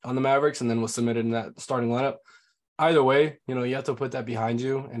 game on the Mavericks and then was submitted in that starting lineup. either way, you have to put that behind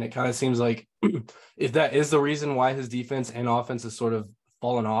you. And it kind of seems like if that is the reason why his defense and offense has sort of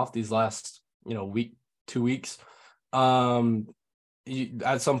fallen off these last, week, 2 weeks,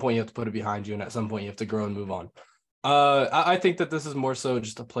 at some point you have to put it behind you. And at some point you have to grow and move on. I think that this is more so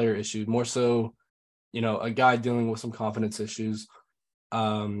just a player issue, more so, a guy dealing with some confidence issues.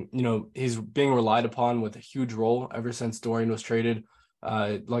 He's being relied upon with a huge role ever since Dorian was traded.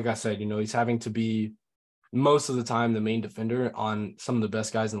 Like I said, he's having to be most of the time the main defender on some of the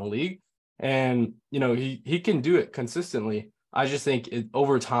best guys in the league. And, he can do it consistently. I just think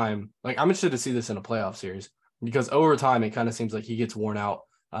over time, like I'm interested to see this in a playoff series because over time, it kind of seems like he gets worn out.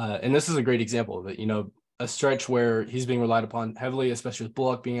 And this is a great example of it, a stretch where he's being relied upon heavily, especially with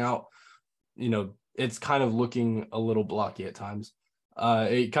Bullock being out, it's kind of looking a little blocky at times.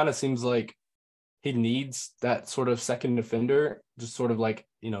 It kind of seems like he needs that sort of second defender, just sort of like,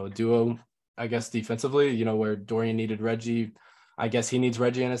 a duo, I guess, defensively, where Dorian needed Reggie. I guess he needs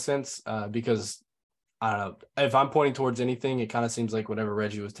Reggie in a sense because, I don't know, if I'm pointing towards anything, it kind of seems like whenever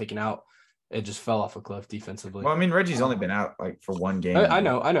Reggie was taken out, it just fell off a cliff defensively. Well, I mean, Reggie's only been out like for one game. I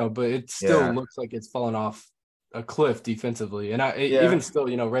know, but it still looks like it's fallen off a cliff defensively. And even still,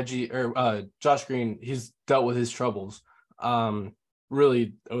 Reggie or Josh Green, he's dealt with his troubles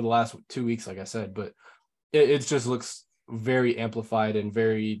really over the last 2 weeks, like I said, but it just looks very amplified and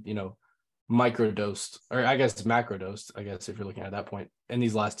very, microdosed, or I guess macrodosed, I guess, if you're looking at that point in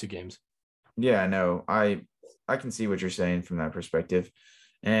these last 2 games. Yeah, no, I can see what you're saying from that perspective.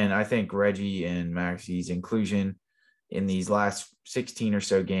 And I think Reggie and Maxi's inclusion in these last 16 or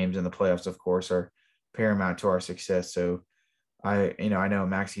so games in the playoffs, of course, are paramount to our success. So I know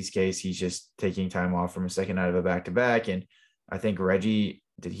Maxi's case, he's just taking time off from a second night of a back-to-back. And I think Reggie,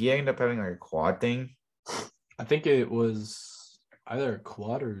 did he end up having like a quad thing? I think it was either a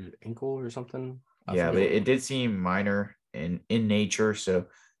quad or ankle or something. Yeah, but it did seem minor in nature. So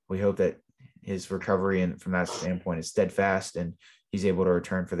we hope that his recovery and from that standpoint is steadfast and he's able to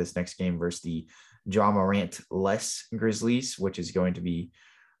return for this next game versus the Ja Morant-less Grizzlies, which is going to be,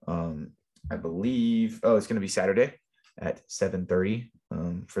 I believe, it's going to be Saturday at 7:30.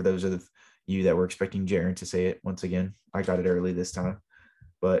 For those of you that were expecting Jaren to say it once again, I got it early this time.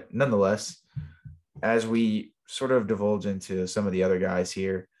 But nonetheless, as we sort of divulge into some of the other guys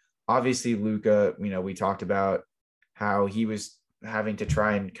here, obviously Luka, we talked about how he was having to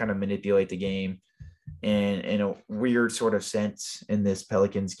try and kind of manipulate the game and in a weird sort of sense in this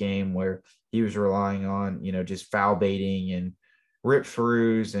Pelicans game where he was relying on, just foul baiting and rip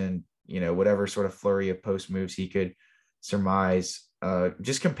throughs and, whatever sort of flurry of post moves he could surmise.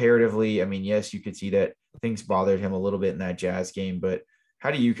 Just comparatively, I mean, yes, you could see that things bothered him a little bit in that Jazz game, but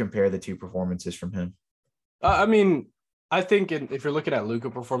how do you compare the 2 performances from him? I mean, I think if you're looking at Luka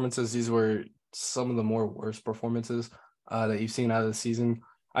performances, these were some of the more worst performances that you've seen out of the season.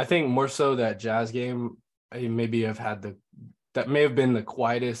 I think more so that Jazz game, I maybe have had that may have been the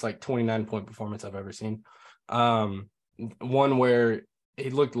quietest, like 29-point performance I've ever seen. One where he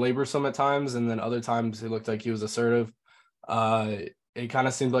looked laborsome at times, and then other times he looked like he was assertive. It kind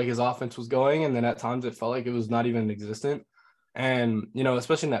of seemed like his offense was going, and then at times it felt like it was not even existent. And,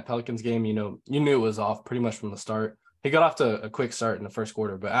 especially in that Pelicans game, you knew it was off pretty much from the start. He got off to a quick start in the first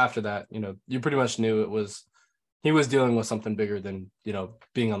quarter, but after that, you pretty much knew he was dealing with something bigger than,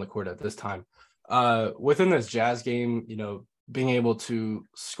 being on the court at this time. Within this Jazz game, being able to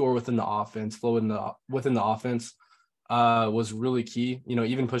score within the offense, flow within the offense was really key,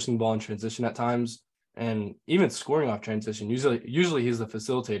 even pushing the ball in transition at times and even scoring off transition. Usually he's the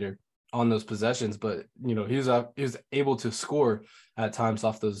facilitator on those possessions, but, he was able to score at times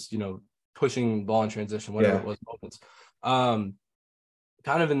off those, pushing ball in transition, whatever it was moments.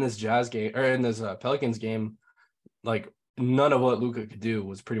 Kind of in this Jazz game or in this Pelicans game, like none of what Luka could do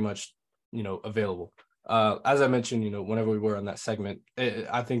was pretty much, available. As I mentioned, whenever we were on that segment,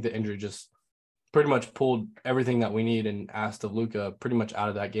 I think the injury just pretty much pulled everything that we need and asked of Luka pretty much out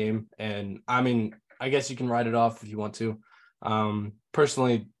of that game. And I mean, I guess you can write it off if you want to.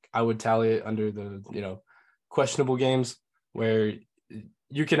 Personally, I would tally it under the, questionable games where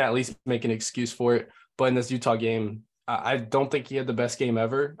you can at least make an excuse for it. But in this Utah game, I don't think he had the best game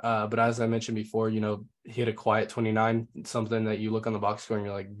ever. But as I mentioned before, he had a quiet 29, something that you look on the box score and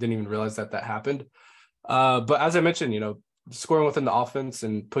you're like, didn't even realize that happened. But as I mentioned, scoring within the offense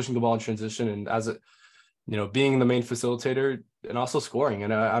and pushing the ball in transition and being the main facilitator and also scoring.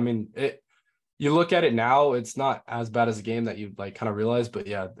 And I mean, you look at it now, it's not as bad as a game that you like kind of realize, but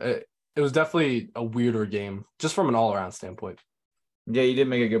yeah, it was definitely a weirder game just from an all around standpoint. Yeah, you did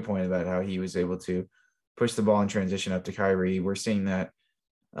make a good point about how he was able to push the ball in transition up to Kyrie. We're seeing that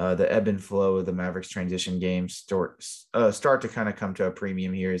the ebb and flow of the Mavericks transition games start to kind of come to a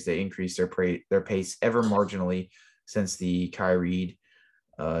premium here as they increase their pace ever marginally since the Kyrie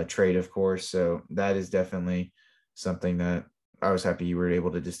trade, of course. So that is definitely something that I was happy you were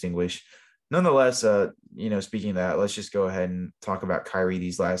able to distinguish. Nonetheless, speaking of that, let's just go ahead and talk about Kyrie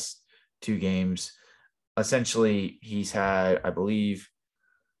these last two games. Essentially, he's had, I believe,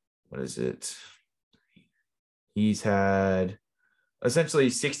 what is it? He's had essentially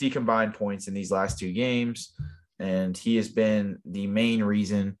 60 combined points in these last two games, and he has been the main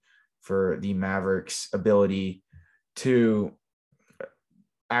reason for the Mavericks' ability to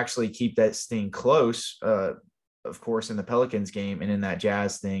actually keep that thing close. Of course, in the Pelicans game and in that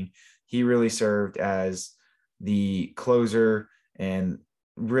Jazz thing, he really served as the closer and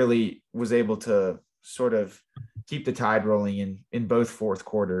really was able to sort of keep the tide rolling in both fourth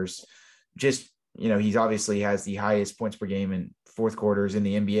quarters. Just, he's obviously has the highest points per game in fourth quarters in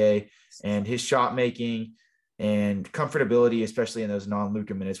the NBA, and his shot making and comfortability, especially in those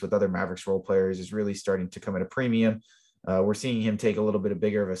non-Luka minutes with other Mavericks role players, is really starting to come at a premium. We're seeing him take a little bit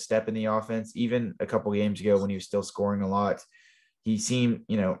bigger of a step in the offense. Even a couple games ago when he was still scoring a lot, he seemed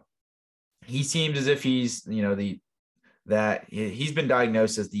as if he's, he's been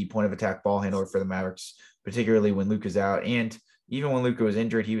diagnosed as the point of attack ball handler for the Mavericks, particularly when Luka's out. And even when Luka was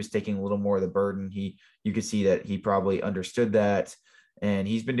injured, he was taking a little more of the burden. You could see that he probably understood that, and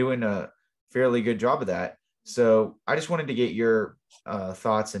he's been doing a fairly good job of that. So I just wanted to get your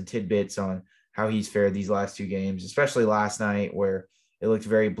thoughts and tidbits on how he's fared these last two games, especially last night where it looked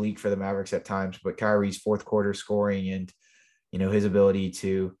very bleak for the Mavericks at times, but Kyrie's fourth quarter scoring and, his ability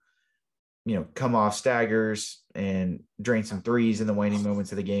to, come off staggers and drain some threes in the waning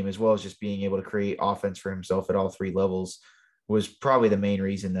moments of the game, as well as just being able to create offense for himself at all three levels, was probably the main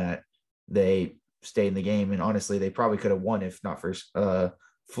reason that they stayed in the game. And honestly, they probably could have won if not for a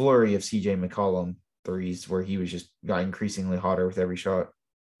flurry of CJ McCollum threes where he was just got increasingly hotter with every shot.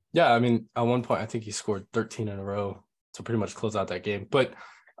 Yeah, I mean, at one point, I think he scored 13 in a row to pretty much close out that game. But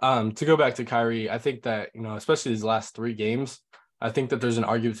to go back to Kyrie, I think that, especially these last three games, I think that there's an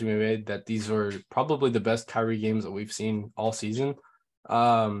argument to be made that these are probably the best Kyrie games that we've seen all season.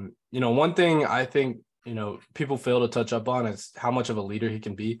 One thing I think, people fail to touch up on is how much of a leader he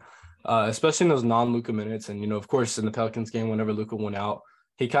can be, especially in those non-Luka minutes. And, of course, in the Pelicans game, whenever Luka went out,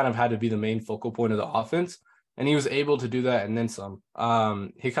 he kind of had to be the main focal point of the offense. And he was able to do that and then some.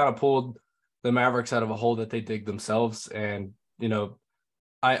 He kind of pulled the Mavericks out of a hole that they dig themselves. And,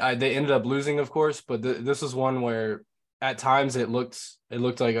 they ended up losing, of course, but this is one where at times it looked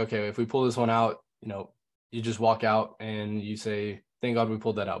like, okay, if we pull this one out, you just walk out and you say, thank God we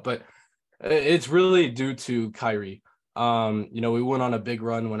pulled that out. But it's really due to Kyrie. We went on a big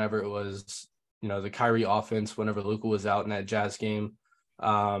run whenever it was, the Kyrie offense, whenever Luka was out in that Jazz game.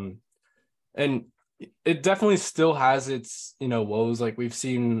 And it definitely still has its, woes. Like we've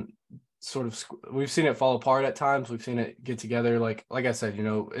seen it fall apart at times. We've seen it get together. Like I said,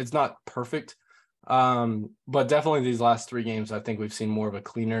 it's not perfect. But definitely these last three games, I think we've seen more of a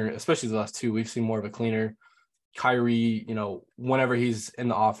cleaner, especially the last two, we've seen more of a cleaner Kyrie, whenever he's in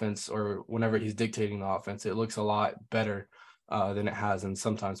the offense or whenever he's dictating the offense, it looks a lot better than it has in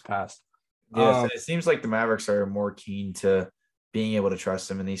sometimes past. Yes, and it seems like the Mavericks are more keen to being able to trust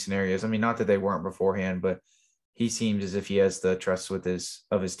him in these scenarios. I mean, not that they weren't beforehand, but he seems as if he has the trust with his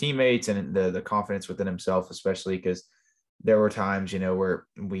teammates and the confidence within himself, especially because there were times, where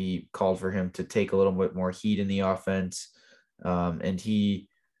we called for him to take a little bit more heat in the offense. And he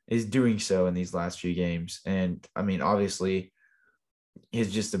is doing so in these last few games. And I mean, obviously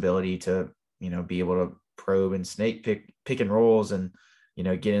his just ability to, be able to probe and snake pick and rolls and,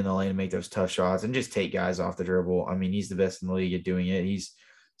 get in the lane and make those tough shots and just take guys off the dribble. I mean, he's the best in the league at doing it. He's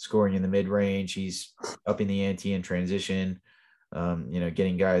scoring in the mid range. He's upping the ante in transition.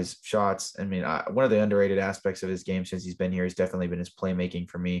 Getting guys shots. I mean, one of the underrated aspects of his game since he's been here has definitely been his playmaking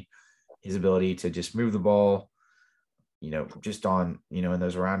for me. His ability to just move the ball, just on, in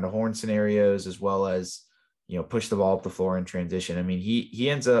those around the horn scenarios, as well as, push the ball up the floor in transition. I mean,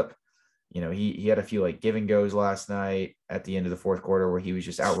 he ends up, he had a few like give and goes last night at the end of the fourth quarter where he was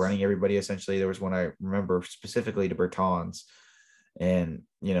just outrunning everybody. Essentially, there was one I remember specifically to Bertans and,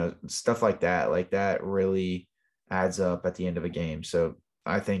 stuff like that really adds up at the end of a game. So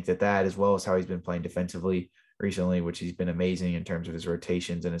I think that as well as how he's been playing defensively recently, which he's been amazing in terms of his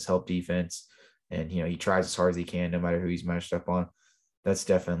rotations and his help defense. And, he tries as hard as he can, no matter who he's matched up on. That's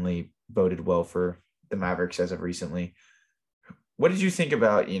definitely boded well for the Mavericks as of recently. What did you think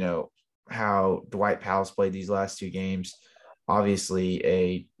about, how Dwight Powell's played these last two games? Obviously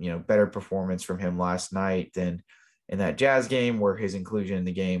a, better performance from him last night than in that Jazz game where his inclusion in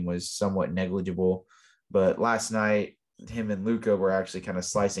the game was somewhat negligible. But last night, him and Luka were actually kind of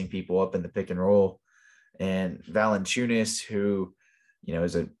slicing people up in the pick and roll. And Valanciunas, who,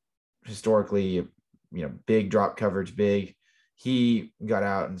 is a historically, big drop coverage big, he got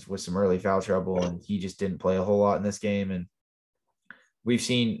out and with some early foul trouble, and he just didn't play a whole lot in this game. And we've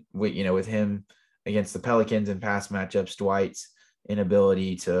seen, with him against the Pelicans in past matchups, Dwight's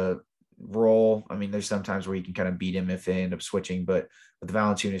inability to roll. I mean, there's sometimes where you can kind of beat him if they end up switching, but with the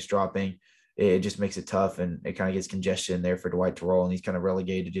Valanciunas dropping, it just makes it tough, and it kind of gets congestion there for Dwight to roll, and he's kind of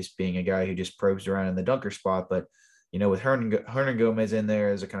relegated to just being a guy who just probes around in the dunker spot. But with Hernan Gomez in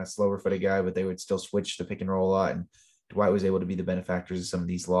there as a kind of slower footed guy, but they would still switch the pick and roll a lot, and Dwight was able to be the benefactors of some of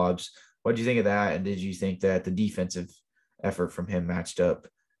these lobs. What did you think of that? And did you think that the defensive effort from him matched up?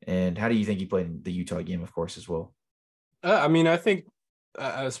 And how do you think he played in the Utah game, of course, as well? I mean, I think,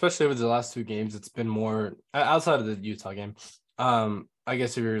 especially with the last two games, it's been more outside of the Utah game. I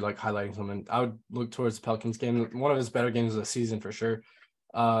guess if you're like highlighting something, I would look towards the Pelicans game. One of his better games of the season for sure.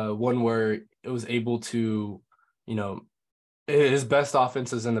 One where it was able to, his best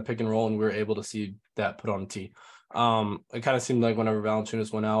offense is in the pick and roll, and we were able to see that put on the tee. It kind of seemed like whenever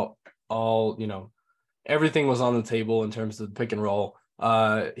Valanciunas went out, everything was on the table in terms of the pick and roll.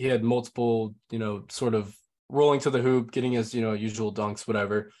 He had multiple, sort of rolling to the hoop, getting his, usual dunks,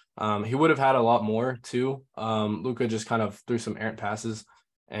 whatever. He would have had a lot more too. Luka just kind of threw some errant passes,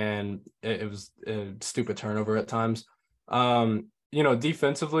 and it was a stupid turnover at times.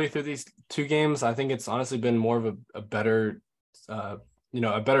 Defensively through these two games, I think it's honestly been more of a better, a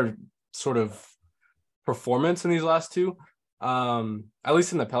better sort of performance in these last two. At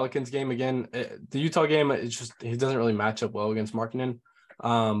least in the Pelicans game. Again, the Utah game, it's just he doesn't really match up well against Markkanen.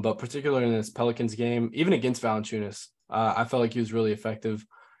 But particularly in this Pelicans game, even against Valanciunas, I felt like he was really effective.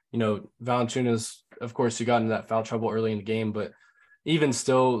 Valanciunas, of course, he got into that foul trouble early in the game, but even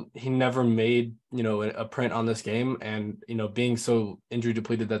still, he never made, a print on this game. And, being so injury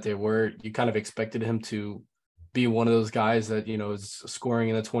depleted that they were, you kind of expected him to be one of those guys that, is scoring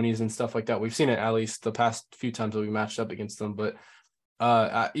in the 20s and stuff like that. We've seen it at least the past few times that we matched up against them, but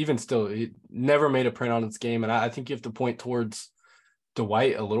even still, he never made a print on its game. And I think you have to point towards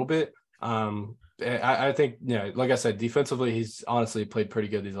Dwight a little bit. I think, like I said, defensively, he's honestly played pretty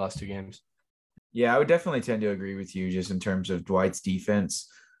good these last two games. Yeah, I would definitely tend to agree with you just in terms of Dwight's defense.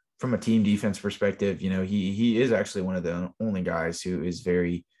 From a team defense perspective, he is actually one of the only guys who is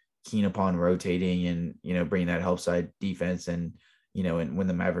very keen upon rotating and, bringing that help side defense. And, and when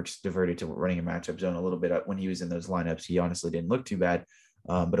the Mavericks diverted to running a matchup zone a little bit up when he was in those lineups, he honestly didn't look too bad.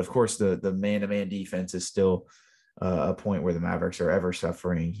 But of course, the man-to-man defense is still a point where the Mavericks are ever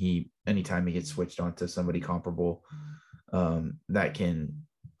suffering. Anytime he gets switched onto somebody comparable that can,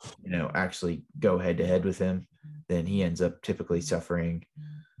 actually go head to head with him, then he ends up typically suffering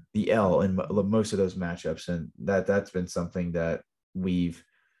the L in most of those matchups. And that's been something that we've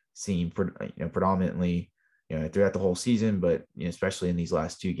seen, predominantly, throughout the whole season, but especially in these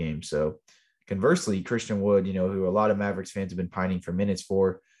last two games. So conversely, Christian Wood, who a lot of Mavericks fans have been pining for minutes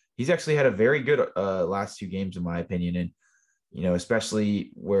for, he's actually had a very good last two games, in my opinion. And,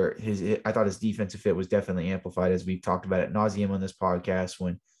 especially where I thought his defensive fit was definitely amplified, as we've talked about ad nauseum on this podcast,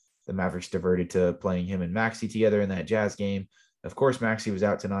 when the Mavericks diverted to playing him and Maxey together in that Jazz game. Of course, Maxey was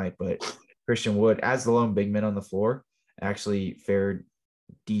out tonight, but Christian Wood, as the lone big man on the floor, actually fared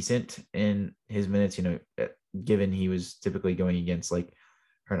decent in his minutes, given he was typically going against like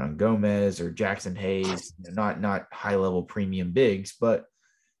Hernan Gomez or Jackson Hayes, not high level premium bigs, but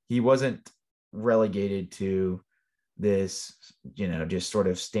he wasn't relegated to this, just sort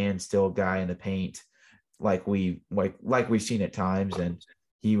of standstill guy in the paint like we've seen at times. And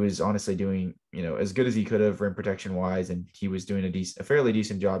he was honestly doing, as good as he could have rim protection wise, and he was doing a fairly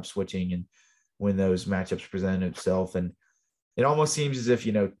decent job switching and when those matchups presented itself. And it almost seems as if,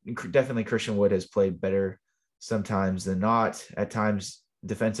 definitely Christian Wood has played better sometimes than not, at times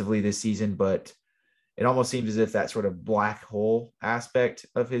defensively this season, but it almost seems as if that sort of black hole aspect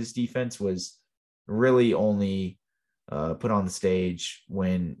of his defense was really only put on the stage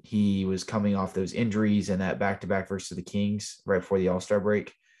when he was coming off those injuries and that back-to-back versus the Kings right before the All-Star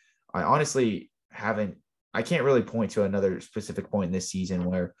break. I honestly I can't really point to another specific point in this season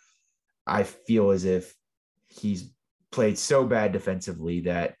where I feel as if he's played so bad defensively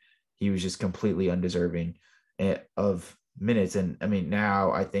that he was just completely undeserving of minutes. And I mean,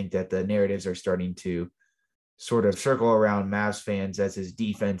 now I think that the narratives are starting to sort of circle around Mavs fans as his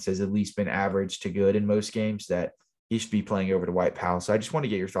defense has at least been average to good in most games, that he should be playing over to Dwight Powell. So I just want to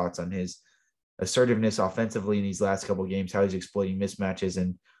get your thoughts on his assertiveness offensively in these last couple of games, how he's exploiting mismatches,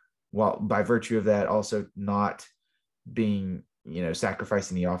 and while by virtue of that also not being,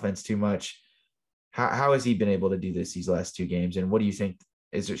 sacrificing the offense too much. How has he been able to do this these last 2 games? And what do you think?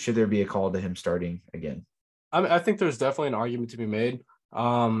 Should there be a call to him starting again? I think there's definitely an argument to be made.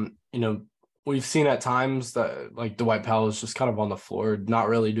 We've seen at times that like Dwight Powell is just kind of on the floor, not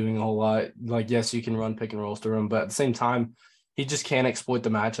really doing a whole lot. Like, yes, you can run pick and rolls through him, but at the same time, he just can't exploit the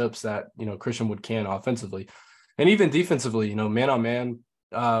matchups that, Christian Wood can offensively. And even defensively, man on man,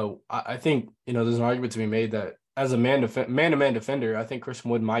 I think, there's an argument to be made that as a man-to-man defender, I think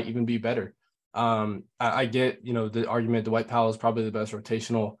Christian Wood might even be better. I get, the argument Dwight Powell is probably the best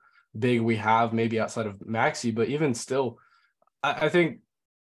rotational big we have, maybe outside of Maxey, but even still, I think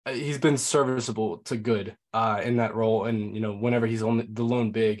he's been serviceable to good in that role. And, whenever he's on the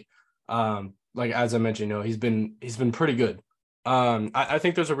lone big, like as I mentioned, he's been pretty good. I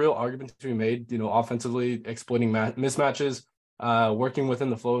think there's a real argument to be made, offensively exploiting mismatches, working within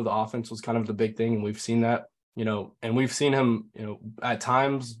the flow of the offense was kind of the big thing. And we've seen that, and we've seen him, at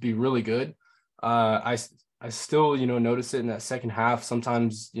times be really good. I still, notice it in that second half.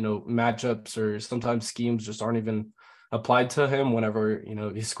 Sometimes, matchups or sometimes schemes just aren't even applied to him whenever,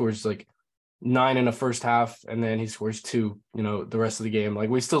 he scores like 9 in the first half and then he scores 2, the rest of the game. Like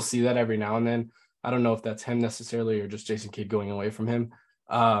we still see that every now and then. I don't know if that's him necessarily or just Jason Kidd going away from him.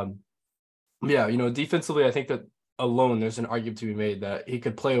 Defensively, I think that alone there's an argument to be made that he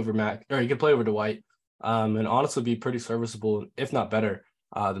could play over he could play over Dwight, and honestly be pretty serviceable, if not better,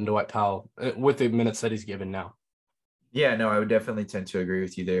 than Dwight Powell with the minutes that he's given now. Yeah, no, I would definitely tend to agree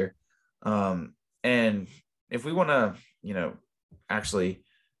with you there. And if we want to, actually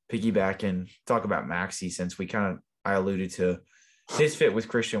piggyback and talk about Maxey, since I alluded to his fit with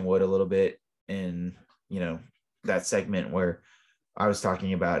Christian Wood a little bit in, that segment where I was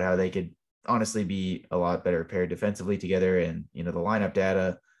talking about how they could honestly be a lot better paired defensively together. And, the lineup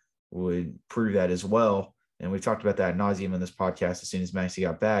data would prove that as well. And we've talked about that ad nauseum in this podcast as soon as Maxey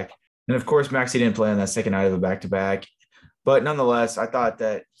got back. And of course, Maxey didn't play on that second night of a back-to-back. But nonetheless, I thought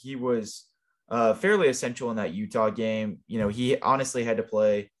that he was fairly essential in that Utah game. He honestly had to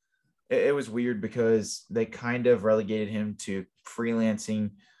play. It was weird because they kind of relegated him to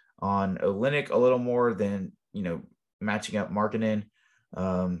freelancing on Olynyk a little more than, matching up Markkanen,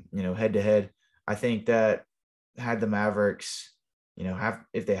 head-to-head. I think that had the Mavericks,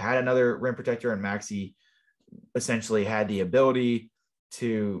 if they had another rim protector and Maxey essentially had the ability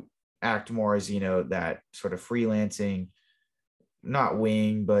to act more as, that sort of freelancing, not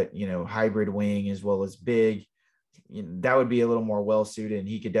wing, but, hybrid wing as well as big, that would be a little more well-suited. And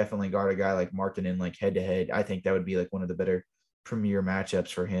he could definitely guard a guy like Markkanen, like head-to-head. I think that would be like one of the better premier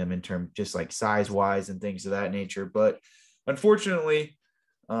matchups for him in terms just like size-wise and things of that nature. But unfortunately,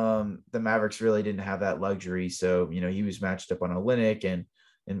 the Mavericks really didn't have that luxury. So, he was matched up on Olynyk and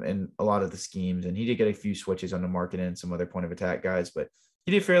a lot of the schemes, and he did get a few switches on the market and some other point of attack guys, but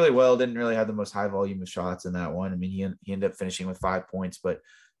he did fairly well. Didn't really have the most high volume of shots in that one. I mean, he ended up finishing with 5 points, but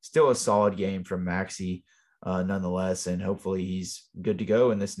still a solid game from Maxey nonetheless. And hopefully he's good to go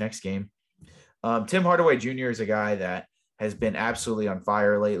in this next game. Tim Hardaway Jr. is a guy that has been absolutely on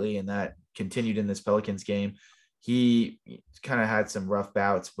fire lately, and that continued in this Pelicans game. He kind of had some rough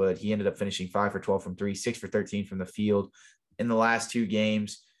bouts, but he ended up finishing 5 for 12 from 3, 6 for 13 from the field. In the last 2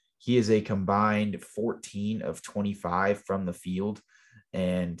 games, he is a combined 14 of 25 from the field,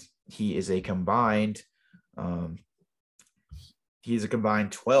 and he is a combined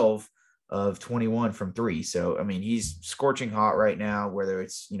 12 of 21 from 3. So, I mean, he's scorching hot right now, whether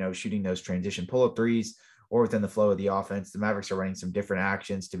it's, shooting those transition pull-up threes or within the flow of the offense. The Mavericks are running some different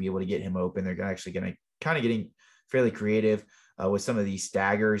actions to be able to get him open. They're actually going to kind of getting fairly creative with some of these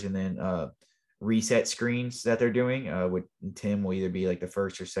staggers and then reset screens that they're doing. With Tim will either be like the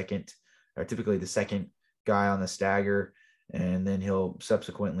first or second, or typically the second guy on the stagger, and then he'll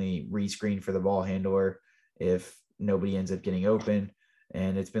subsequently rescreen for the ball handler if nobody ends up getting open.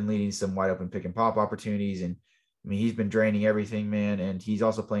 And it's been leading to some wide open pick and pop opportunities. And I mean, he's been draining everything, man. And he's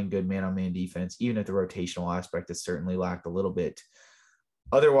also playing good man-on-man defense, even if the rotational aspect has certainly lacked a little bit.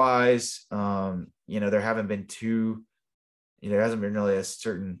 Otherwise, there haven't been there hasn't been really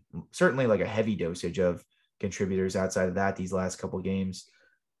certainly like a heavy dosage of contributors outside of that these last couple of games.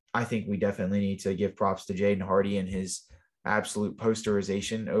 I think we definitely need to give props to Jaden Hardy and his absolute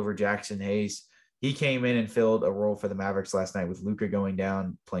posterization over Jackson Hayes. He came in and filled a role for the Mavericks last night with Luka going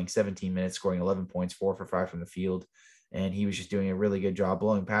down, playing 17 minutes, scoring 11 points, 4 for 5 from the field. And he was just doing a really good job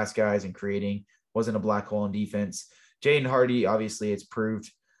blowing past guys and creating, wasn't a black hole in defense. Jaden Hardy, obviously, it's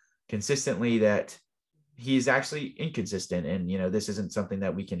proved consistently that he's actually inconsistent. And, this isn't something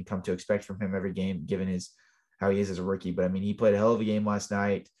that we can come to expect from him every game, given how he is as a rookie. But I mean, he played a hell of a game last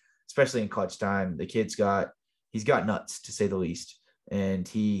night, especially in clutch time. The kid's got, he's got nuts, to say the least. And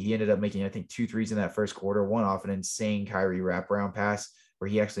he ended up making, I think, 2 threes in that first quarter, one off an insane Kyrie wraparound pass where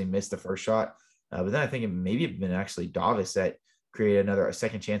he actually missed the first shot. But then I think it maybe had been actually Davis that created a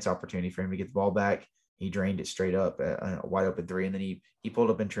second chance opportunity for him to get the ball back. He drained it straight up, a wide open 3. And then he pulled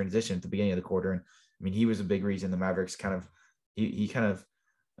up in transition at the beginning of the quarter. And I mean, he was a big reason the Mavericks he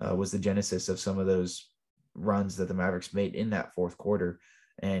was the genesis of some of those runs that the Mavericks made in that fourth quarter.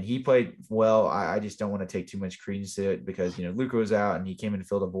 And he played well. I just don't want to take too much credence to it because, Luka was out and he came in and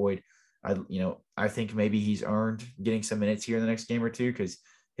filled a void. I think maybe he's earned getting some minutes here in the next game or two because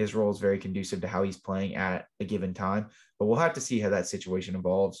his role is very conducive to how he's playing at a given time. But we'll have to see how that situation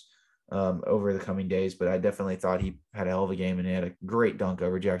evolves over the coming days. But I definitely thought he had a hell of a game and he had a great dunk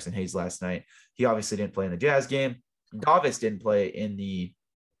over Jackson Hayes last night. He obviously didn't play in the Jazz game. Davis didn't play in the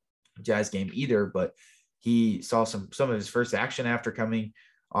Jazz game either, but he saw some of his first action after coming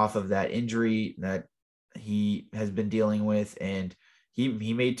off of that injury that he has been dealing with. And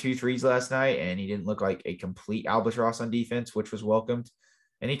he made 2 threes last night and he didn't look like a complete albatross on defense, which was welcomed.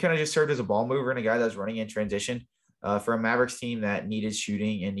 And he kind of just served as a ball mover and a guy that was running in transition for a Mavericks team that needed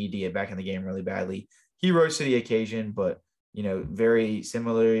shooting and needed to get back in the game really badly. He rose to the occasion, but, very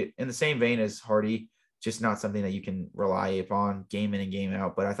similar in the same vein as Hardy, just not something that you can rely upon game in and game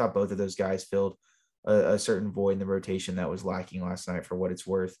out. But I thought both of those guys filled a certain void in the rotation that was lacking last night for what it's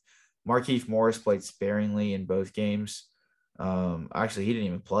worth. Markieff Morris played sparingly in both games. Actually, he didn't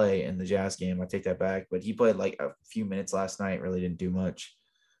even play in the Jazz game. I take that back, but he played like a few minutes last night, really didn't do much.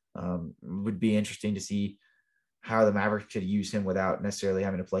 Would be interesting to see how the Mavericks could use him without necessarily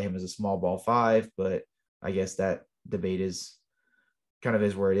having to play him as a small ball 5, but I guess that debate is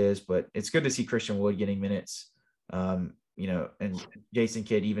where it is. But it's good to see Christian Wood getting minutes. And Jason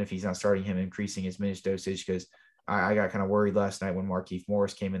Kidd, even if he's not starting him, increasing his minutes dosage because I got kind of worried last night when Markieff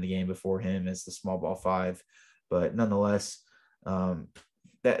Morris came in the game before him as the small ball 5. But nonetheless,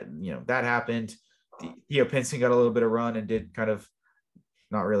 that happened. Theo Pinson got a little bit of run and did kind of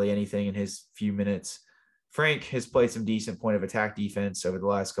not really anything in his few minutes. Frank has played some decent point of attack defense over the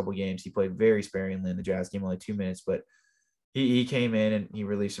last couple of games. He played very sparingly in the Jazz game, only 2 minutes, but he came in and he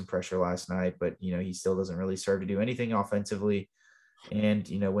relieved some pressure last night, but, he still doesn't really serve to do anything offensively. And,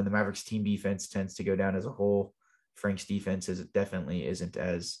 when the Mavericks team defense tends to go down as a whole, Frank's defense definitely isn't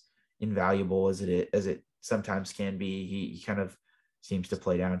as invaluable as it sometimes can be. He kind of seems to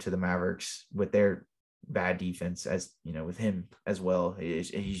play down to the Mavericks with their bad defense as, with him as well.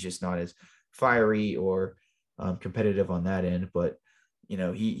 He's just not as fiery or competitive on that end, but,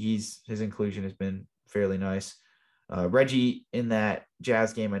 his inclusion has been fairly nice. Reggie in that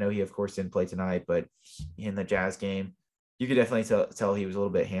Jazz game, I know he of course didn't play tonight, but in the Jazz game, you could definitely tell he was a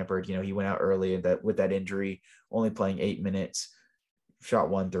little bit hampered. He went out early with that injury, only playing 8 minutes, shot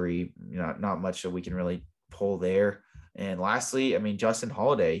 1 3, not much that we can really pull there. And lastly, I mean, Justin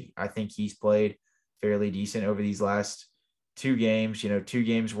Holiday, I think he's played fairly decent over these last 2 games. 2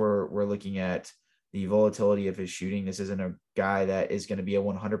 games we're looking at the volatility of his shooting. This isn't a guy that is going to be a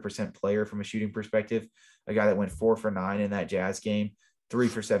 100% player from a shooting perspective. A guy that went 4 for 9 in that Jazz game, 3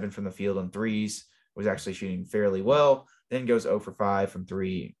 for 7 from the field on threes, was actually shooting fairly well, then goes 0 for 5 from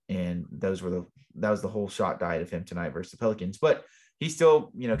 3. And that was the whole shot diet of him tonight versus the Pelicans. But he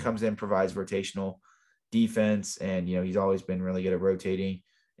still, comes in, provides rotational defense. And, he's always been really good at rotating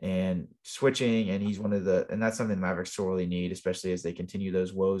and switching. And he's and that's something the Mavericks sorely need, especially as they continue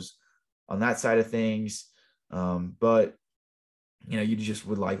those woes on that side of things. But you just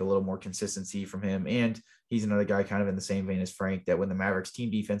would like a little more consistency from him. And he's another guy kind of in the same vein as Frank, that when the Mavericks team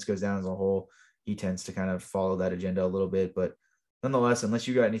defense goes down as a whole, he tends to kind of follow that agenda a little bit. But nonetheless, unless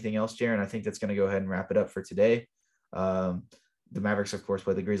you got anything else, Jaron, I think that's going to go ahead and wrap it up for today. The Mavericks, of course,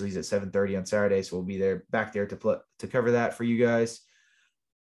 play the Grizzlies at 7:30 on Saturday. So we'll be back there to cover that for you guys.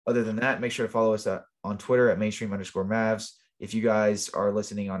 Other than that, make sure to follow us on Twitter at mainstream_Mavs. If you guys are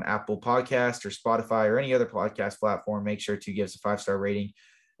listening on Apple Podcast or Spotify or any other podcast platform, make sure to give us a 5-star rating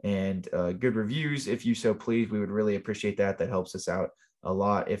and good reviews. If you so please, we would really appreciate that. That helps us out a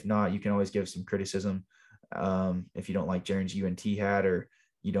lot. If not, you can always give some criticism. If you don't like Jaron's UNT hat or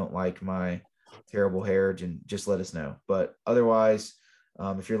you don't like my terrible hair, just let us know. But otherwise,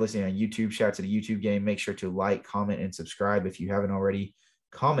 if you're listening on YouTube, shout out to the YouTube game. Make sure to like, comment, and subscribe if you haven't already.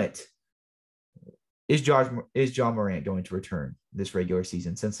 Comment. Is John Morant going to return this regular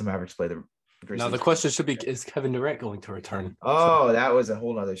season since the Mavericks play the Grizzlies? Now the question should be, is Kevin Durant going to return? Oh, that was a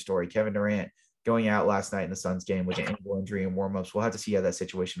whole other story. Kevin Durant going out last night in the Suns game with an ankle injury and warmups. We'll have to see how that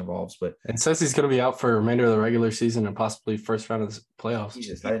situation evolves. But it says he's going to be out for the remainder of the regular season and possibly first round of the playoffs.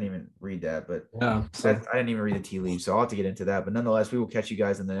 Jesus, I didn't even read that, but yeah, I didn't even read the tea leaves, so I'll have to get into that. But nonetheless, we will catch you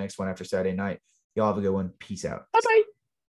guys in the next one after Saturday night. Y'all have a good one. Peace out. Bye-bye.